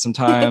with that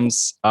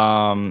sometimes.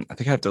 I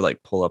think I have to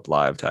like pull up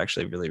Live to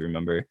actually really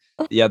remember.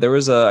 Yeah, there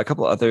was a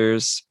couple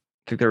others.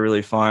 I think they're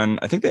really fun.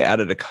 I think they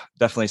added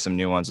definitely some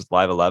new ones with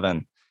Live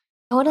 11.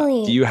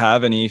 Totally. Do you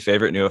have any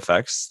favorite new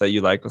effects that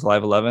you like with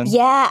Live 11?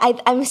 Yeah,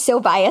 I'm so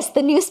biased.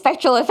 The new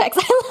spectral effects,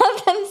 I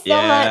love them so much.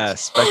 Yeah,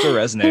 spectral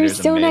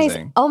resonators, so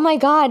amazing. Nice. Oh my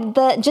god,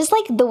 just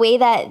like the way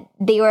that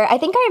they were. I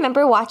think I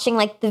remember watching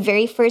like the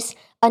very first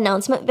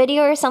announcement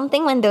video or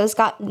something when those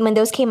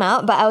came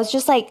out. But I was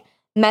just like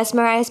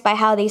mesmerized by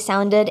how they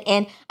sounded,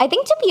 and I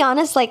think to be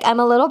honest, like I'm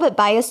a little bit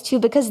biased too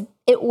because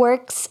it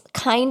works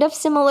kind of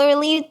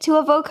similarly to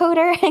a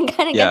vocoder and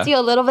kind of gets you a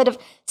little bit of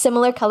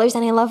similar colors,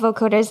 and I love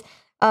vocoders.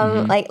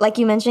 Like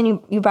you mentioned,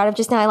 you brought up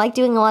just now, I like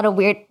doing a lot of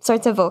weird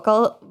sorts of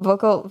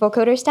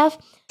vocoder stuff.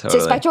 Totally.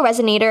 So Spectral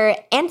Resonator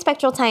and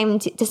Spectral Time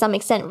to some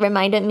extent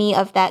reminded me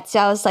of that. So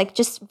I was like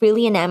just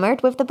really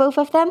enamored with the both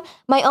of them.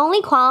 My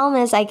only qualm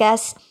is, I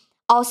guess,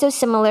 also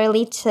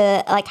similarly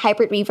to like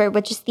Hybrid Reverb,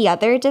 which is the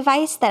other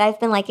device that I've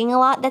been liking a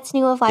lot that's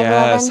new of Live 11.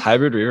 Yes,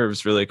 Hybrid Reverb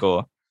is really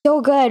cool. So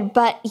good,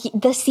 but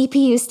the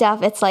CPU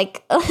stuff, it's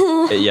like,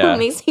 it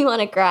makes me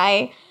want to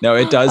cry. No,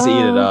 it does eat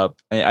it up.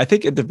 I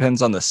think it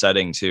depends on the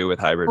setting too with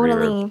Hybrid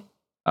Reverb.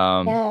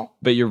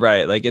 But you're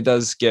right. Like it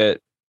does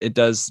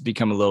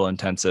become a little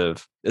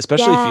intensive,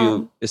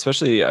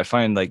 especially I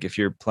find like if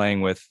you're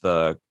playing with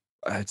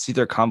it's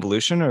either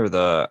convolution or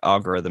the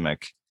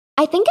algorithmic.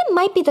 I think it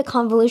might be the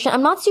convolution.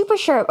 I'm not super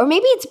sure, or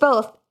maybe it's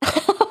both.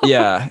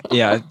 yeah.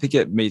 I think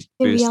it may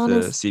boost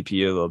the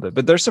CPU a little bit,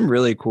 but there's some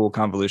really cool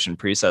convolution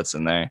presets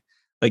in there.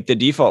 Like the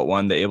default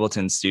one, the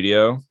Ableton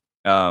Studio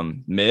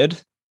mid,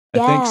 I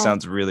think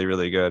sounds really,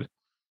 really good.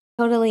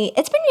 Totally.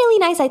 It's been really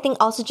nice, I think,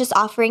 also just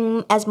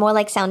offering as more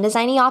like sound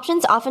designy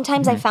options.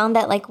 Oftentimes I found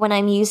that like when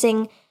I'm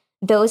using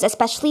those,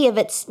 especially if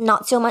it's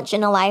not so much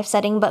in a live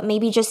setting, but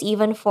maybe just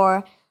even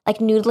for like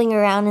noodling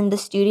around in the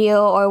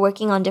studio or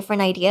working on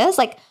different ideas,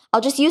 like I'll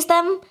just use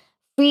them,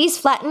 freeze,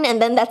 flatten,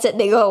 and then that's it.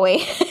 They go away.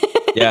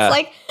 Yeah. It's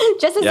like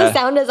just as a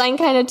sound design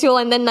kind of tool,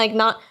 and then like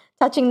not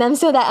touching them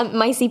so that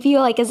my CPU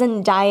like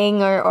isn't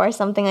dying or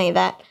something like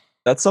that.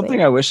 That's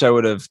something I wish I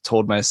would have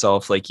told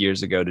myself like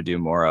years ago to do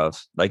more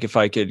of. Like if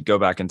I could go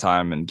back in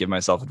time and give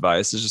myself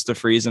advice, is just to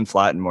freeze and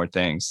flatten more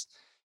things.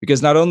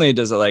 Because not only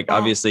does it like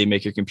obviously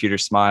make your computer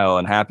smile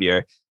and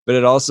happier, but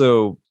it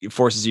also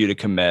forces you to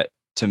commit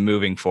to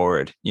moving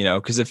forward, you know,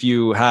 because if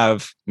you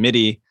have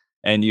MIDI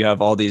and you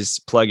have all these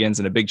plugins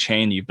and a big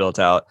chain you've built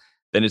out,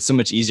 then it's so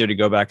much easier to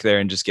go back there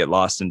and just get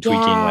lost in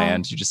tweaking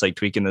land. You're just like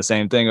tweaking the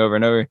same thing over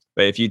and over.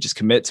 But if you just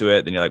commit to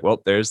it, then you're like,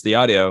 well, there's the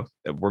audio.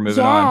 We're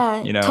moving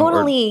on. You know,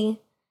 totally.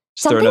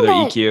 Just throw another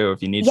EQ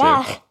if you need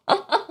to.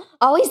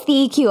 Always the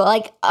EQ,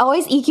 like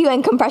always EQ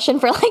and compression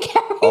for like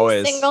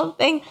every single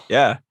thing.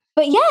 Yeah.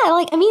 But yeah,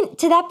 like, I mean,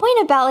 to that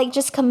point about like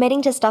just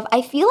committing to stuff,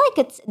 I feel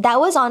like that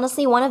was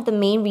honestly one of the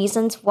main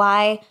reasons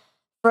why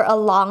for a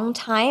long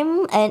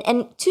time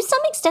and to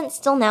some extent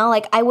still now,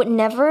 like I would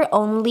never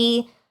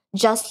only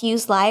just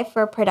use live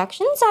for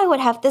productions. I would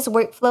have this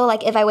workflow,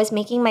 like if I was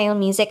making my own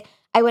music,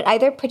 I would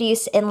either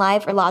produce in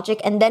Live or Logic,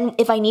 and then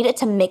if I needed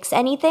to mix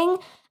anything,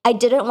 I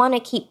didn't want to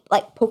keep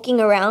like poking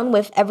around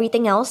with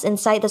everything else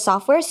inside the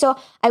software, so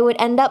I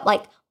would end up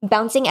like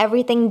bouncing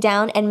everything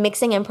down and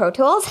mixing in Pro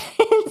Tools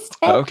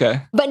instead.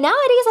 Okay. But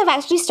nowadays I've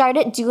actually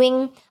started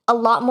doing a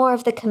lot more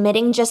of the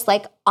committing just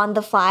like on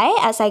the fly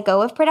as I go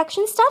with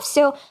production stuff.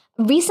 So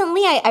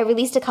recently I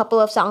released a couple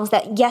of songs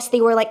that, yes,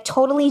 they were like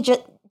totally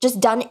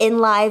just done in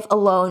Live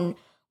alone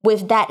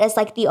with that as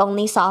like the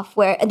only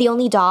software, the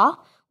only DAW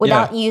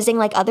without using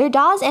like other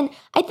DAWs. And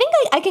I think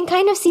I can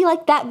kind of see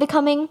like that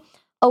becoming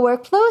a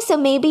workflow. So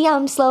maybe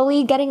I'm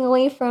slowly getting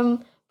away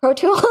from Pro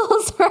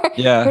Tools for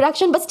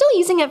production, but still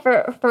using it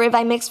for if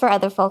I mix for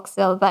other folks.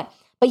 So, but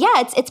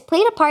yeah, it's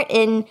played a part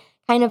in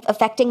kind of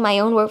affecting my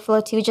own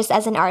workflow too, just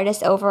as an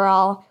artist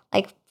overall,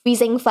 like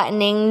freezing,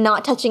 flattening,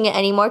 not touching it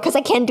anymore because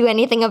I can't do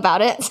anything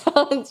about it. So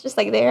it's just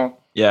like there.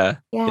 Yeah.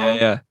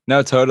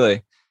 No,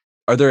 totally.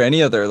 Are there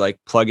any other like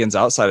plugins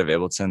outside of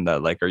Ableton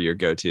that like are your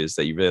go-tos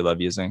that you really love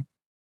using?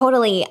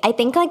 Totally. I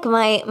think like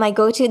my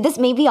go-to, this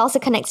maybe also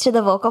connects to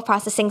the vocal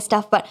processing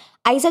stuff, but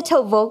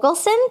iZotope Vocal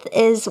Synth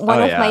is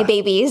one of my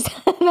babies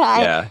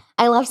that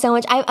I love so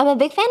much. I'm a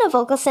big fan of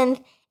Vocal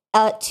Synth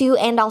 2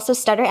 and also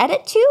Stutter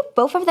Edit 2.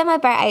 Both of them are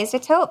by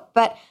iZotope,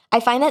 but I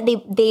find that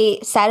they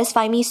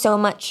satisfy me so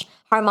much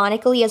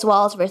harmonically as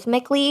well as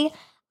rhythmically.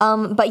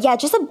 But yeah,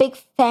 just a big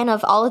fan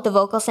of all of the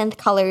vocal synth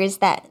colors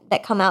that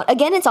come out.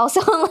 Again, it's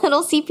also a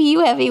little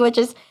CPU heavy, which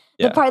is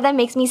the part that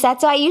makes me sad.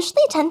 So I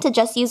usually tend to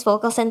just use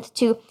vocal synth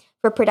 2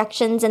 for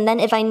productions. And then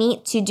if I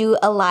need to do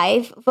a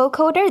live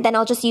vocoder, then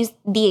I'll just use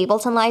the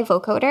Ableton Live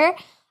vocoder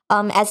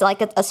as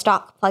like a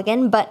stock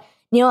plugin. But,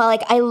 you know,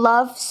 like I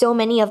love so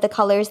many of the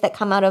colors that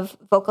come out of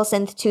vocal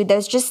synth 2.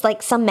 There's just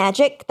like some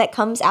magic that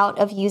comes out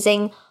of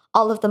using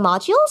all of the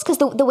modules. Because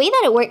the way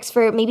that it works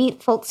for maybe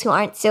folks who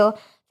aren't so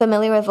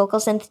familiar with Vocal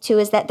Synth 2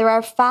 is that there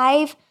are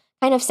 5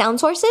 kind of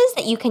sound sources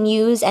that you can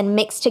use and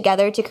mix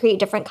together to create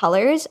different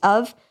colors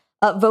of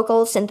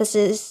vocal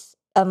synthesis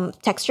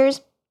textures.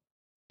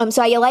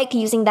 So I like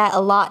using that a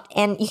lot,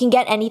 and you can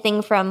get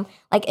anything from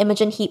like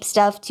Imogen Heap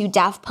stuff to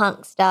Daft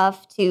Punk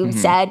stuff to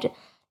Zed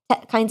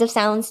kinds of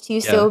sounds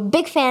too. So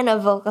big fan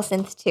of Vocal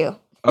Synth 2.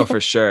 Oh,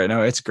 for sure.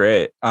 No, it's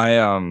great.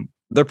 The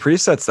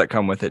presets that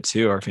come with it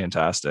too are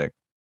fantastic.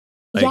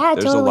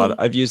 Like, there's a lot.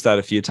 I've used that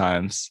a few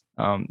times.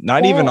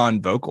 Not even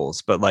on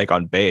vocals, but like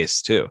on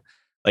bass too.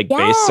 Like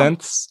bass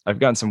synths, I've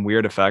gotten some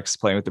weird effects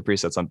playing with the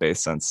presets on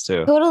bass synths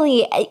too.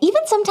 Totally.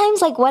 Even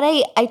sometimes like what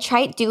I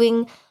tried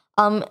doing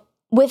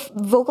with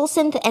Vocal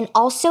Synth and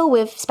also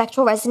with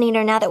Spectral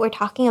Resonator, now that we're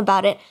talking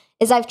about it,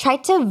 is I've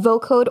tried to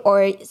vocode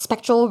or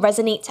spectral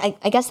resonate.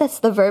 I guess that's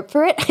the verb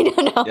for it. I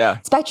don't know. Yeah.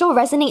 Spectral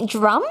resonate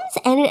drums,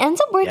 and it ends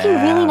up working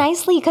really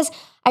nicely because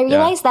I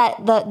realized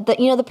that the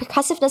you know, the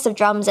percussiveness of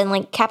drums and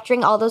like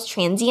capturing all those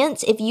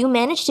transients, if you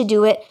manage to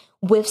do it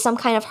with some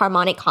kind of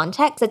harmonic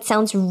context, it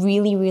sounds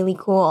really, really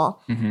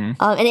cool. Mm-hmm.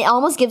 And it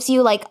almost gives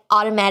you like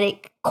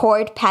automatic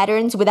chord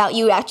patterns without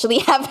you actually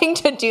having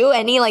to do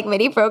any like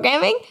MIDI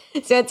programming.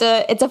 So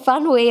it's a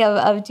fun way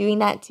of doing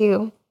that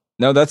too.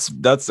 No, that's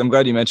I'm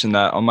glad you mentioned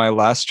that. On my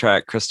last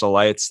track, Crystal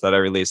Lights, that I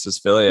released as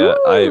Philia,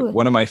 Ooh.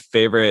 one of my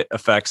favorite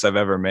effects I've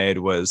ever made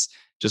was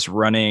just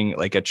running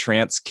like a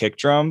trance kick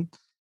drum.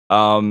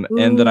 And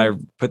then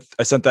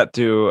I sent that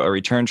to a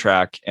return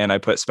track, and I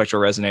put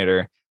Spectral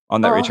Resonator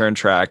on that return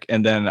track,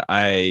 and then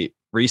I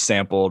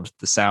resampled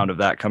the sound of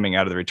that coming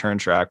out of the return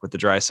track with the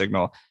dry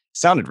signal. It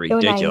sounded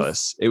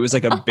ridiculous. Nice. It was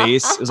like a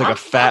bass, it was like a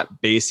fat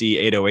bassy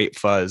 808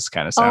 fuzz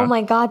kind of sound. Oh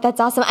my God, that's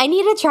awesome. I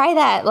need to try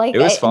that. Like, it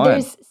was fun.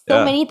 There's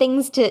so many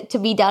things to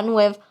be done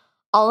with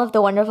all of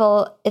the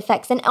wonderful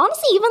effects. And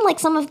honestly, even like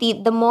some of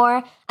the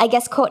more, I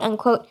guess, quote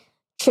unquote,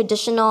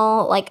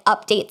 traditional like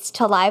updates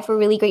to live were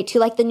really great too.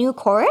 Like the new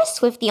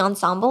chorus with the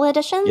ensemble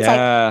editions.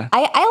 Yeah.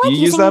 Like I like you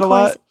using use that a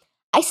lot.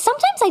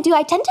 Sometimes I do.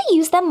 I tend to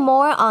use them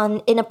more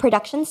in a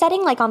production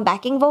setting, like on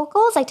backing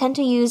vocals. I tend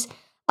to use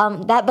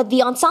that, but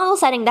the ensemble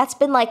setting, that's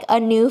been like a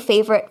new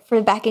favorite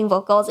for backing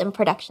vocals and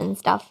production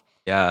stuff.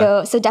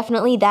 Yeah. So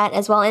definitely that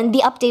as well. And the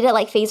updated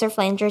like phaser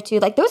flanger too.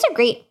 Like those are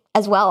great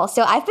as well.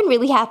 So I've been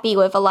really happy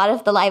with a lot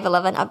of the Live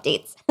 11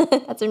 updates.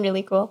 That's been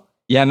really cool.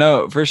 Yeah,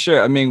 no, for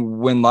sure. I mean,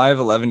 when Live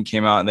 11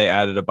 came out and they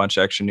added a bunch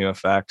of extra new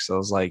effects, I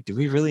was like, do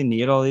we really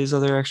need all these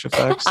other extra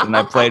effects? And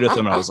I played with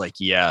them and I was like,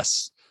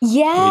 yes.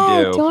 Yeah,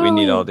 we do. Totally. We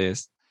need all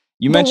these.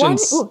 You mentioned.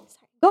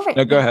 Go for it.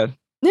 No, go ahead.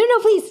 No,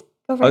 please.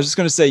 Go for it. I was just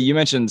going to say, you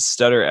mentioned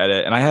Stutter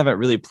Edit, and I haven't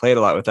really played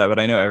a lot with that, but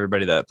I know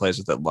everybody that plays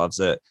with it loves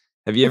it.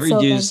 Have you ever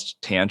used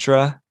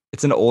Tantra?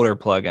 It's an older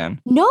plugin.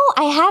 No,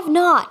 I have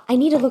not. I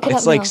need to look it up.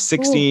 It's like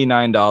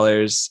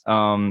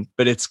 $69.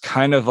 But it's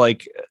kind of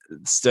like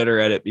Stutter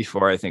Edit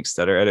before I think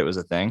Stutter Edit was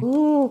a thing.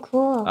 Ooh,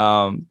 cool.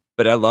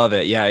 But I love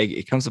it. Yeah,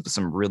 it comes up with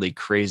some really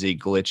crazy,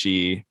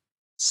 glitchy,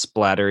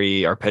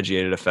 splattery,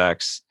 arpeggiated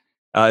effects.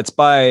 It's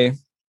by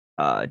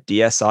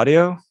DS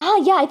Audio.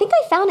 Yeah, I think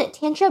I found it.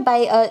 Tantra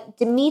by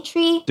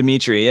Dimitri.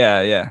 Dimitri,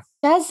 yeah.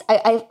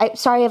 I'm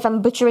sorry if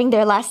I'm butchering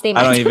their last name.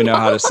 I don't even know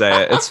how to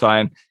say it. It's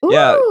fine. Ooh,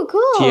 yeah,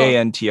 cool.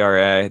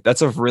 Tantra.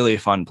 That's a really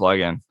fun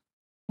plugin.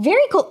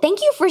 Very cool.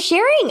 Thank you for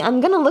sharing. I'm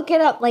gonna look it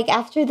up like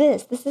after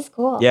this. This is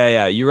cool.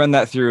 Yeah. You run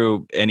that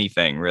through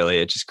anything, really.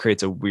 It just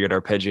creates a weird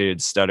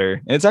arpeggiated stutter.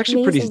 And it's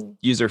actually pretty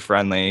user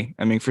friendly.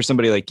 I mean, for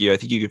somebody like you, I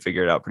think you could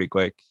figure it out pretty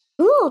quick.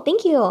 Ooh,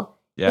 thank you.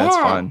 Yeah, it's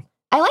fun.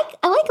 I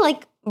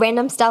like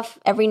random stuff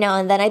every now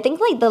and then. I think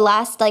like the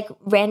last like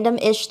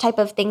random-ish type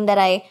of thing that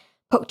I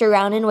poked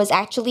around in was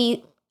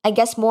actually, I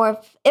guess, more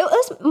of, it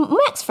was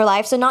Max for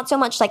Live, so not so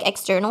much like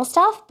external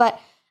stuff, but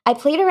I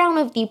played around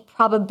with the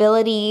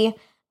probability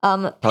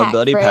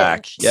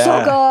pack. Yeah.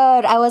 So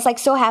good. I was like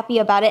so happy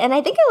about it. And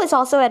I think it was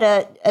also at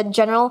a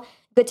general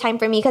good time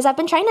for me because I've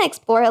been trying to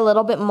explore a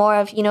little bit more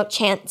of,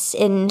 chance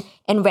and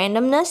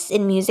randomness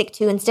in music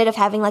too, instead of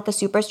having like a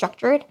super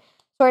structured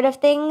sort of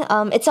thing.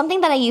 It's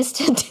something that I used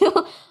to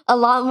do a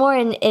lot more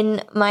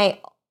in my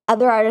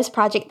other artist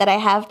project that I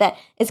have that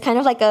is kind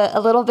of like a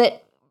little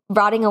bit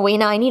rotting away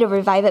now. I need to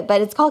revive it,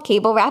 but it's called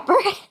Cable Wrapper.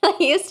 I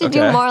used to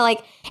do more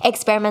like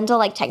experimental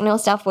like techno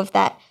stuff with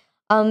that.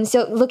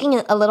 So looking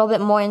a little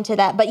bit more into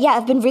that. But yeah,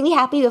 I've been really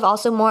happy with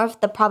also more of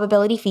the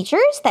probability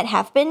features that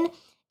have been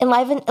in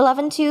Live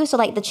 11 too. So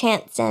like the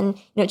chance and,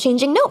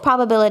 changing note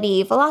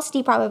probability,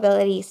 velocity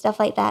probability, stuff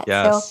like that.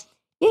 Yes.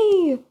 So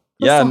yay.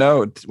 Yeah,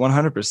 no,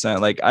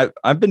 100%. Like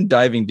I've been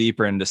diving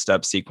deeper into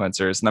step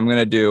sequencers, and I'm going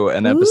to do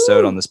an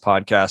episode on this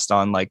podcast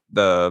on like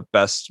the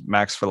best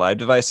Max for Live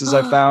devices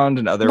I found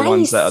and other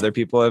ones that other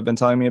people have been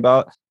telling me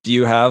about. Do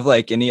you have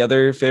like any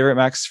other favorite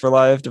Max for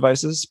Live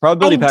devices?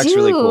 Probability Pack's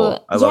really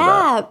cool. I love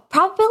that. Yeah,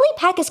 Probability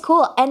Pack is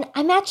cool. And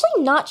I'm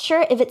actually not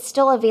sure if it's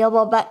still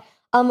available, but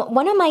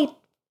one of my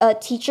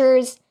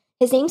teachers,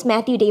 his name's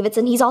Matthew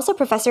Davidson. He's also a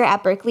professor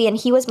at Berkeley, and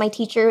he was my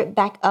teacher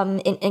back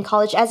in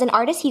college. As an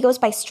artist, he goes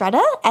by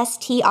Stretta,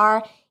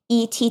 Stretta.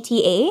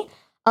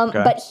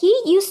 But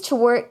he used to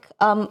work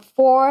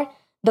for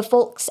the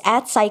folks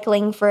at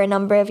Cycling for a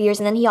number of years,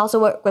 and then he also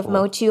worked with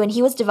Mo2, and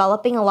he was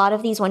developing a lot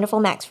of these wonderful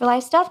Max for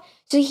Live stuff.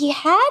 So he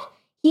has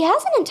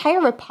an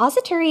entire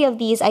repository of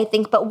these, I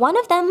think, but one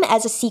of them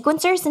as a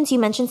sequencer, since you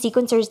mentioned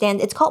sequencers, Dan,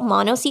 it's called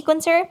Mono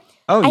Sequencer.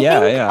 Oh, I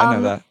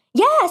know that.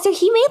 Yeah, so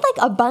he made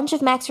like a bunch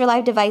of Max for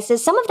Live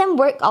devices. Some of them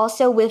work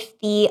also with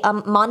the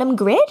Monum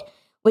Grid,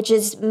 which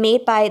is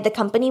made by the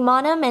company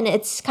Monum, and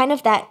it's kind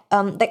of that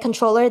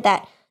controller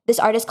that this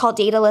artist called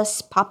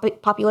Daedalus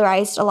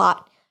popularized a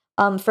lot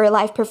for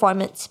live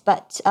performance.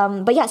 But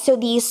yeah, so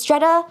the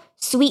Stretta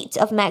suite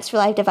of Max for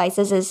Live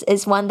devices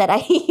is one that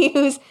I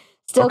use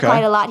still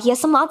quite a lot. He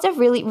has lots of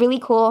really, really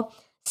cool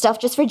stuff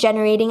just for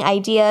generating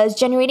ideas,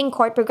 generating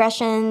chord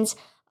progressions,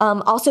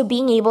 also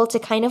being able to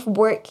kind of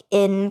work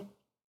in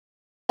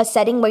a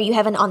setting where you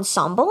have an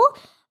ensemble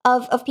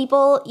of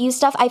people use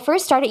stuff. I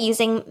first started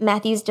using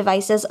Matthew's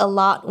devices a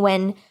lot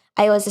when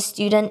I was a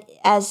student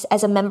as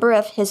a member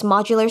of his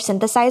modular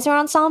synthesizer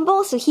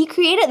ensemble. So he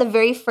created the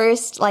very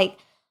first like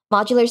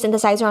modular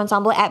synthesizer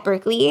ensemble at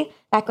Berklee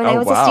back when I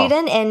was a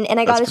student, and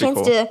I got a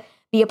chance to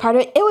be a part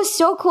of it. It was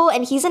so cool,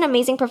 and he's an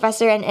amazing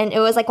professor, and it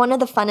was like one of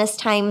the funnest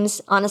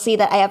times, honestly,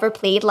 that I ever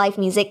played live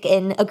music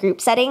in a group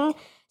setting.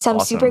 So I'm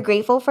super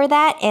grateful for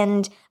that,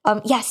 and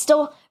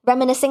still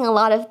reminiscing a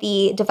lot of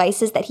the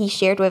devices that he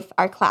shared with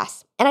our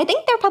class. And I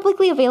think they're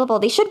publicly available.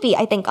 They should be,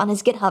 I think, on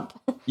his GitHub.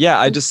 Yeah,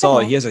 I just saw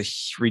it. He has a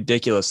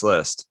ridiculous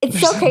list. It's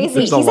so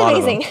crazy. He's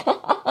amazing.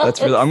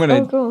 That's really. I'm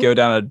gonna go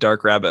down a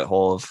dark rabbit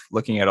hole of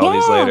looking at all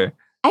these later.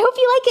 I hope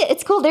you like it.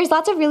 It's cool. There's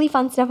lots of really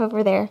fun stuff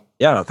over there.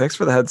 Yeah, no, thanks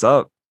for the heads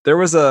up. There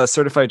was a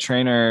certified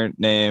trainer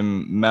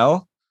named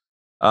Mel.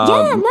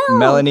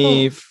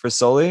 Melanie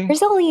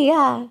Frisoli.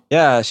 Yeah.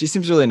 Yeah, she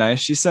seems really nice.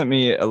 She sent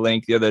me a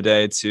link the other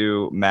day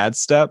to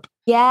MadStep.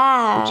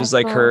 Yeah. Which is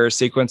like her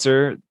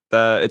sequencer.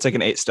 It's like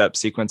an 8-step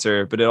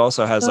sequencer, but it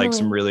also has like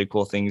some really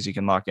cool things you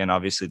can lock in.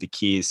 Obviously, the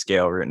keys,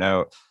 scale, root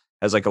note,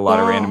 has like a lot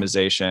of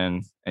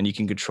randomization, and you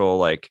can control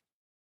like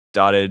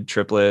dotted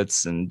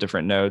triplets and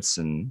different notes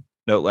and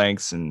note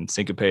lengths and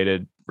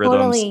syncopated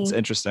rhythms. It's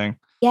interesting.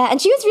 Yeah,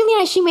 and she was really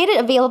nice. She made it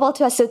available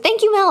to us. So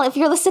thank you, Mel, if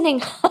you're listening.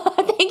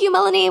 Thank you,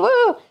 Melanie.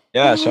 Woo!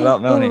 Yeah, shout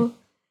out Melanie. Ooh.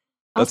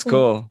 That's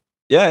cool.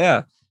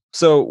 Yeah.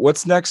 So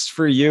what's next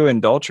for you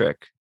and Daltrek?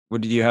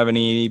 Do you have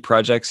any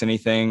projects,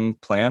 anything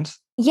planned?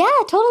 Yeah,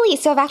 totally.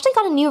 So I've actually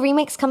got a new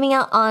remix coming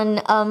out on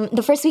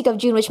the first week of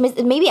June, which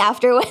maybe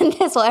after when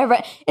this will air,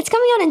 but it's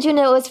coming out in June.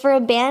 It was for a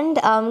band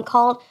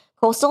called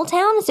Coastal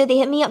Town. So they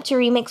hit me up to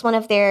remix one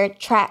of their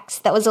tracks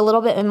that was a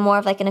little bit more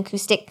of like an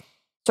acoustic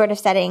sort of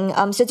setting.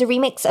 So it's a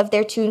remix of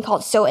their tune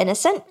called So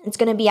Innocent. It's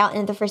going to be out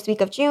in the first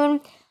week of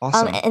June.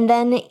 Awesome. And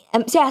then,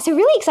 so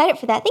really excited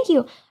for that. Thank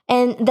you.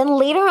 And then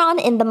later on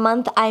in the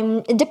month,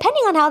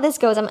 depending on how this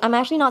goes, I'm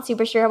actually not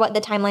super sure what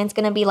the timeline's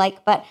going to be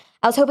like, but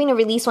I was hoping to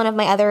release one of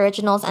my other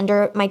originals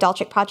under my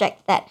Daltrek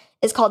project that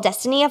is called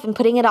Destiny. I've been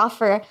putting it off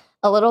for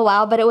a little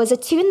while, but it was a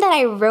tune that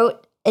I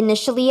wrote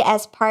initially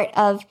as part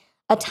of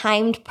a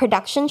timed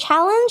production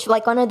challenge,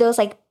 like one of those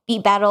like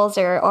beat battles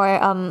or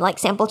like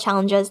sample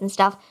challenges and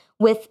stuff,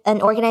 with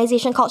an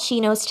organization called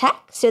She Knows Tech.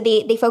 So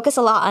they focus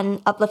a lot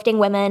on uplifting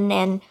women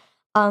and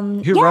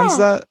who runs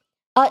that?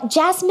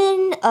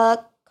 Jasmine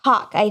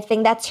Koch, I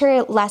think that's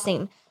her last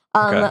name.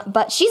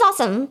 But she's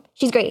awesome.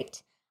 She's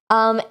great.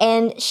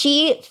 And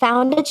she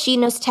founded She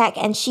Knows Tech,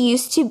 and she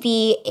used to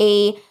be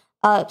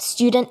a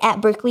student at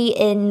Berklee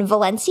in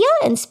Valencia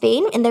in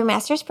Spain in their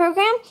master's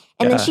program.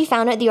 And then she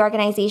founded the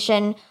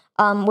organization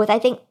with, I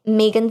think,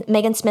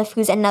 Megan Smith,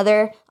 who's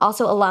another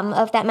also alum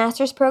of that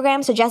master's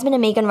program. So Jasmine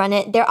and Megan run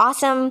it. They're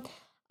awesome.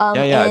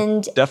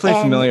 And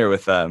definitely familiar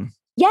with them.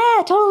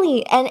 Yeah,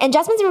 totally. And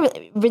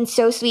Jasmine's been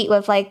so sweet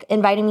with like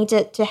inviting me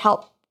to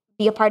help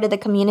be a part of the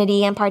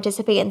community and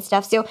participate and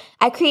stuff. So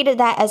I created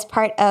that as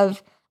part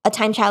of a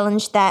time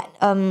challenge that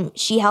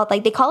she held.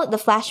 Like they call it the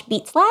Flash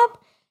Beats Lab.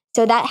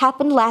 So that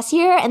happened last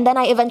year. And then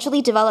I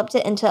eventually developed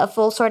it into a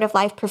full sort of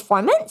live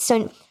performance.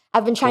 So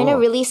I've been trying to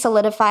really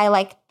solidify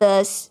like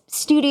the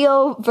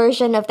studio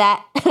version of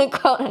that,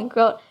 quote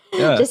unquote,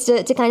 just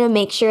to kind of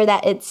make sure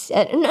that it's,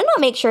 not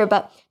make sure,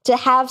 but to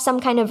have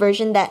some kind of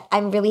version that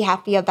I'm really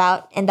happy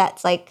about. And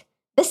that's like,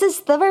 this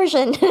is the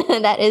version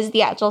that is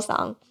the actual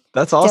song.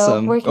 That's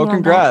awesome. So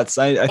congrats.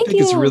 I think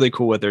it's really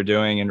cool what they're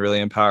doing and really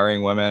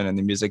empowering women in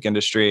the music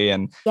industry.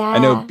 And I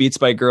know Beats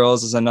by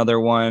Girls is another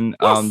one.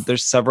 Yes.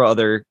 There's several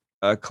other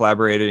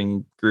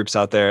collaborating groups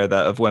out there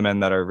of women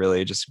that are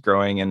really just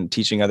growing and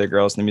teaching other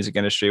girls in the music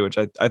industry, which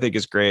I think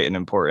is great and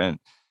important.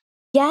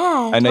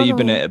 Yeah. I know you've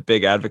been a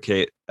big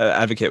advocate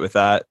with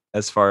that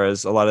as far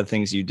as a lot of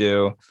things you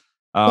do,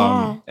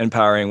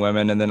 empowering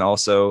women. And then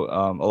also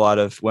a lot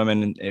of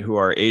women who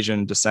are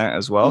Asian descent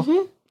as well.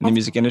 Mm-hmm. In the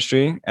music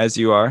industry, as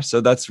you are. So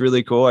that's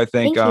really cool. I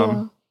think,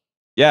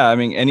 I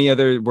mean, any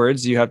other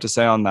words you have to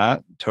say on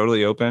that?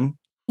 Totally open.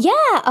 Yeah,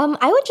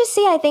 I would just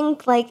say I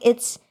think like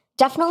it's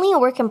definitely a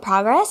work in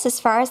progress as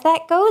far as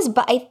that goes,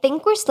 but I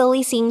think we're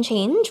slowly seeing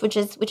change, which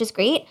is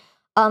great.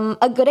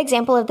 A good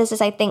example of this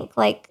is I think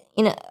like,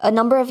 a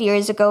number of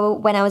years ago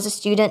when I was a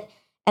student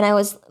and I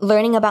was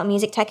learning about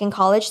music tech in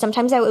college,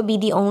 sometimes I would be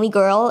the only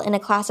girl in a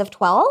class of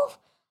 12.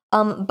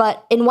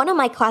 But in one of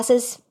my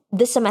classes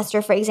this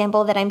semester, for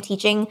example, that I'm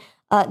teaching,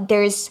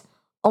 there's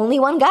only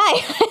one guy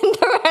and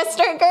the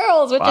rest are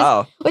girls,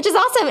 which is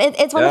awesome.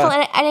 It's wonderful.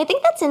 And I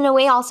think that's in a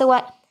way also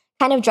what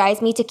kind of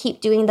drives me to keep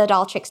doing the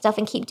Daltrek stuff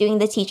and keep doing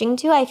the teaching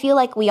too. I feel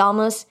like we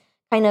almost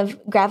kind of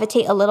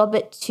gravitate a little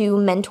bit to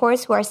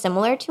mentors who are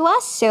similar to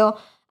us. So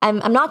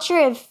I'm not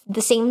sure if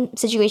the same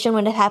situation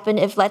would have happened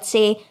if, let's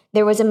say,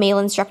 there was a male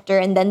instructor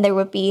and then there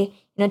would be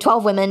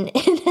 12 women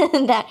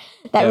in that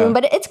room.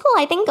 But it's cool.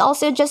 I think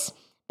also just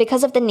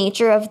because of the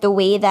nature of the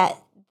way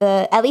that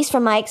at least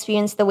from my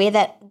experience, the way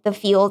that the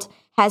field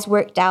has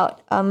worked out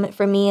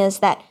for me is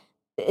that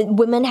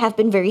women have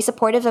been very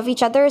supportive of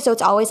each other. So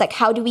it's always like,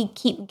 how do we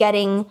keep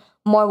getting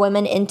more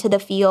women into the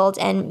field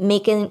and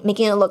making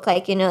it look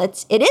like,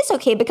 it is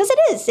okay, because it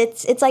is.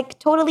 It's like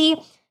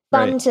totally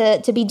fun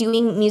to be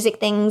doing music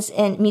things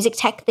and music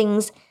tech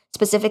things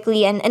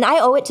specifically. And I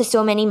owe it to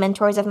so many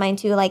mentors of mine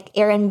too, like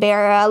Erin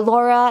Barra,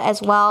 Laura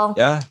as well.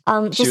 Yeah.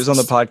 She was on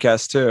the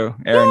podcast too.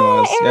 Erin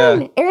was.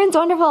 Yeah. Erin's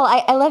wonderful.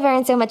 I love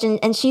Erin so much.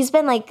 And she's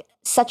been like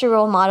such a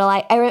role model.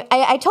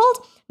 I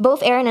told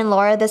both Erin and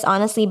Laura this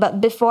honestly,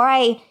 but before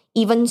I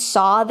even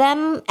saw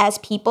them as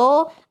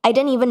people, I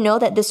didn't even know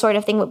that this sort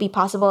of thing would be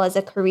possible as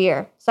a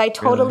career. So I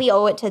totally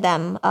owe it to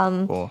them.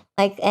 Cool.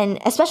 Like, and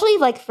especially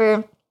like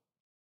for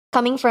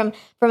coming from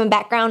a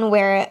background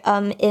where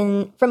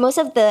for most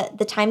of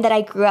the time that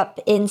I grew up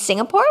in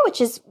Singapore,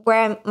 which is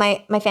where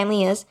my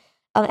family is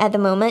at the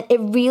moment, it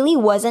really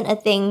wasn't a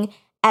thing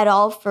at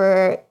all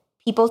for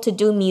people to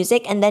do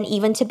music, and then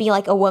even to be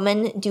like a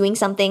woman doing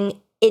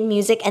something in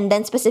music, and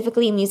then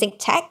specifically music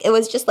tech. It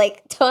was just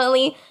like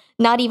totally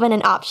not even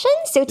an option.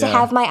 So to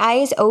have my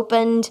eyes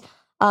opened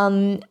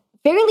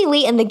fairly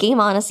late in the game,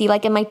 honestly,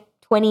 like in my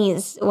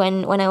 20s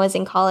when I was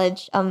in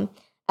college, I'm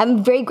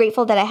very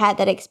grateful that I had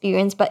that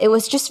experience, but it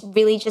was just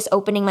really just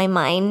opening my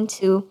mind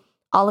to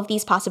all of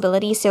these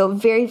possibilities. So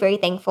very, very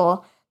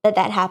thankful that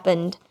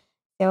happened.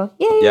 So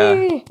yay.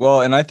 Yeah.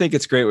 Well, and I think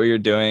it's great what you're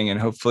doing, and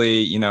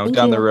hopefully,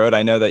 down the road,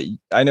 I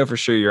know for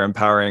sure you're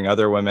empowering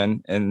other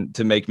women and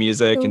to make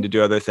music and to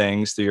do other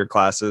things through your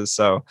classes.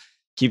 So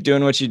keep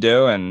doing what you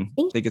do, and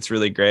I think it's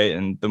really great.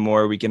 And the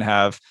more we can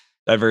have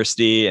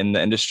diversity in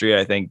the industry,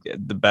 I think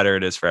the better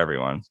it is for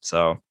everyone.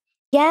 So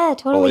yeah,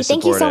 totally.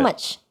 Thank you so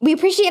much. We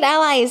appreciate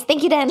allies.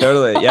 Thank you, Dan.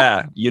 Totally.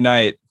 Yeah.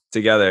 Unite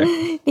together.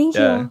 Thank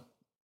you.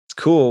 It's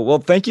cool. Well,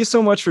 thank you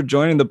so much for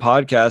joining the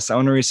podcast. I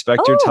want to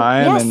respect your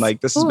time. Yes. And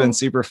this has been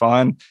super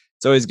fun.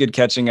 It's always good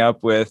catching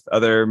up with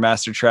other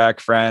Master Track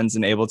friends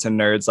and Ableton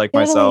nerds like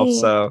myself.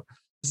 So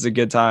this is a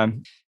good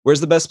time. Where's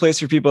the best place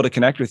for people to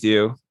connect with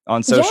you?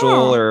 On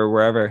social or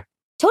wherever?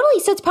 Totally.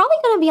 So it's probably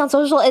going to be on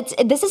social.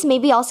 This is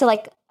maybe also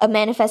like a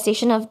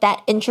manifestation of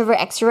that introvert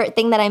extrovert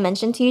thing that I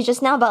mentioned to you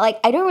just now. But like,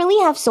 I don't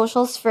really have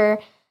socials for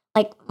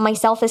like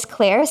myself as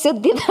Claire. So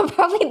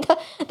probably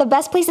the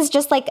best place is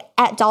just like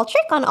at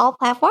Daltrick on all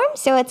platforms.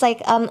 So it's like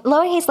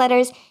lowercase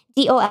letters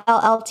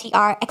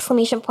DOLLTR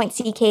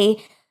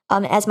 !CK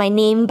as my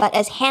name, but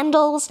as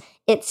handles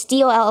it's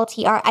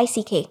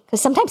DOLLTRICK,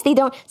 because sometimes they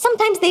don't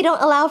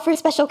allow for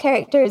special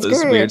characters.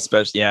 Those weird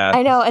special, yeah.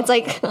 I know, it's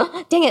like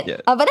dang it. Yeah.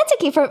 But that's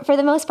okay. For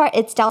the most part,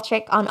 it's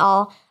Daltrick on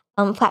all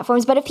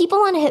platforms. But if people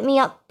want to hit me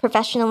up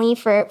professionally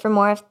for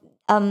more of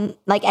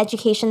like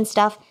education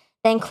stuff,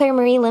 then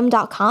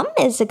ClaireMarieLim.com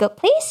is a good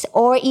place,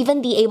 or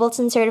even the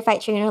Ableton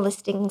Certified Trainer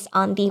listings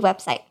on the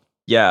website.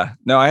 Yeah.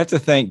 No, I have to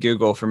thank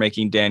Google for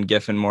making Dan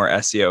Giffen more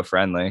SEO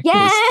friendly.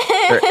 Yeah.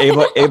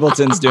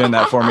 Ableton's doing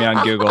that for me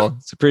on Google.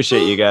 So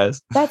appreciate you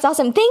guys. That's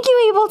awesome. Thank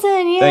you,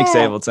 Ableton. Yeah. Thanks,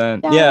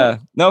 Ableton. Yeah.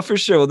 No, for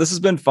sure. Well, this has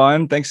been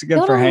fun. Thanks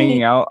again for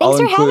hanging out. Thanks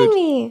for having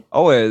me.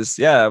 Always.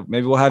 Yeah.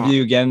 Maybe we'll have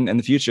you again in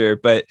the future.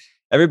 But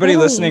everybody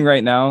listening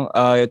right now,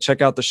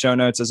 check out the show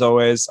notes as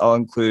always. I'll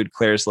include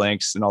Claire's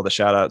links and all the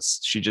shout outs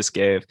she just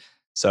gave.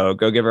 So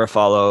go give her a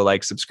follow,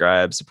 like,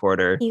 subscribe, support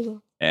her. Thank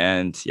you.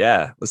 And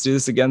yeah, let's do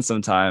this again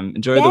sometime.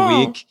 Enjoy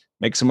the week.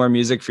 Make some more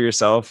music for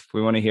yourself.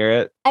 We want to hear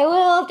it. I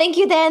will. Thank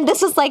you, Dan.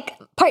 This was like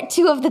part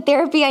 2 of the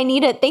therapy I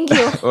needed. Thank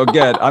you. Well,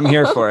 good. I'm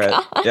here for it.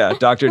 Yeah,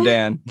 Dr.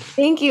 Dan.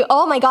 Thank you.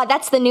 Oh my God,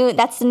 that's the new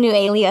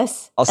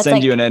alias. I'll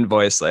send you an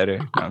invoice later.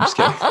 No, I'm just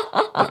kidding.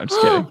 I'm just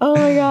kidding. Oh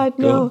my God,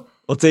 cool. no.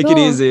 Well, take it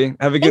easy.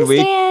 Have a good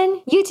week.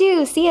 Dan. You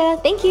too. See ya.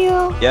 Thank you.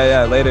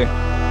 Yeah, later.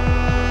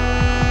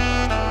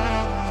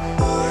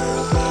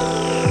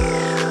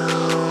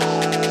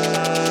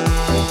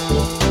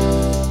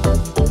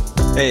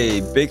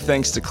 Hey, big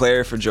thanks to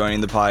Claire for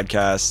joining the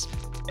podcast,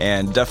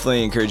 and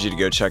definitely encourage you to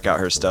go check out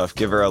her stuff.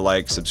 Give her a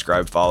like,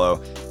 subscribe,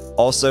 follow.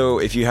 Also,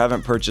 if you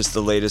haven't purchased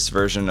the latest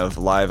version of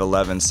Live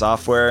 11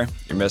 software,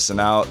 you're missing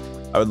out.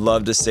 I would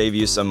love to save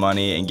you some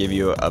money and give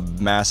you a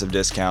massive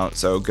discount.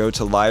 So go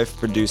to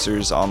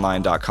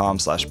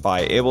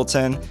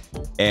liveproducersonline.com/buyableton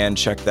and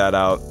check that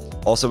out.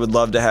 Also would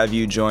love to have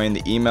you join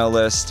the email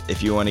list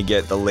if you want to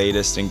get the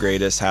latest and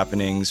greatest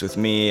happenings with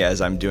me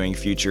as I'm doing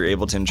future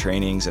Ableton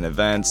trainings and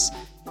events,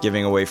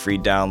 giving away free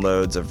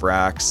downloads of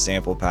racks,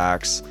 sample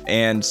packs,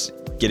 and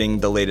getting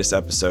the latest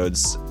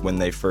episodes when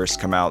they first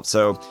come out.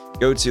 So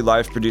go to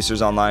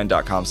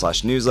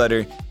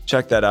liveproducersonline.com/newsletter.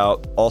 Check that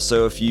out.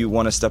 Also, if you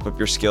want to step up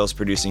your skills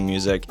producing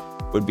music,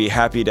 would be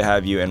happy to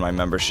have you in my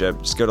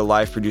membership. Just go to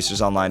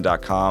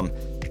liveproducersonline.com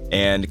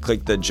and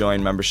click the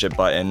join membership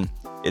button.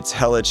 It's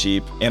hella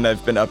cheap, and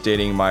I've been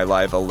updating my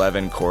Live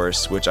 11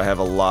 course, which I have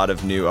a lot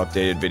of new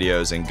updated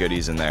videos and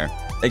goodies in there.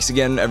 Thanks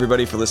again,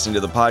 everybody, for listening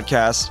to the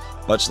podcast.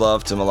 Much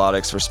love to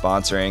Melodics for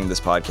sponsoring this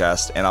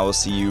podcast, and I will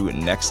see you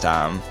next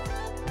time.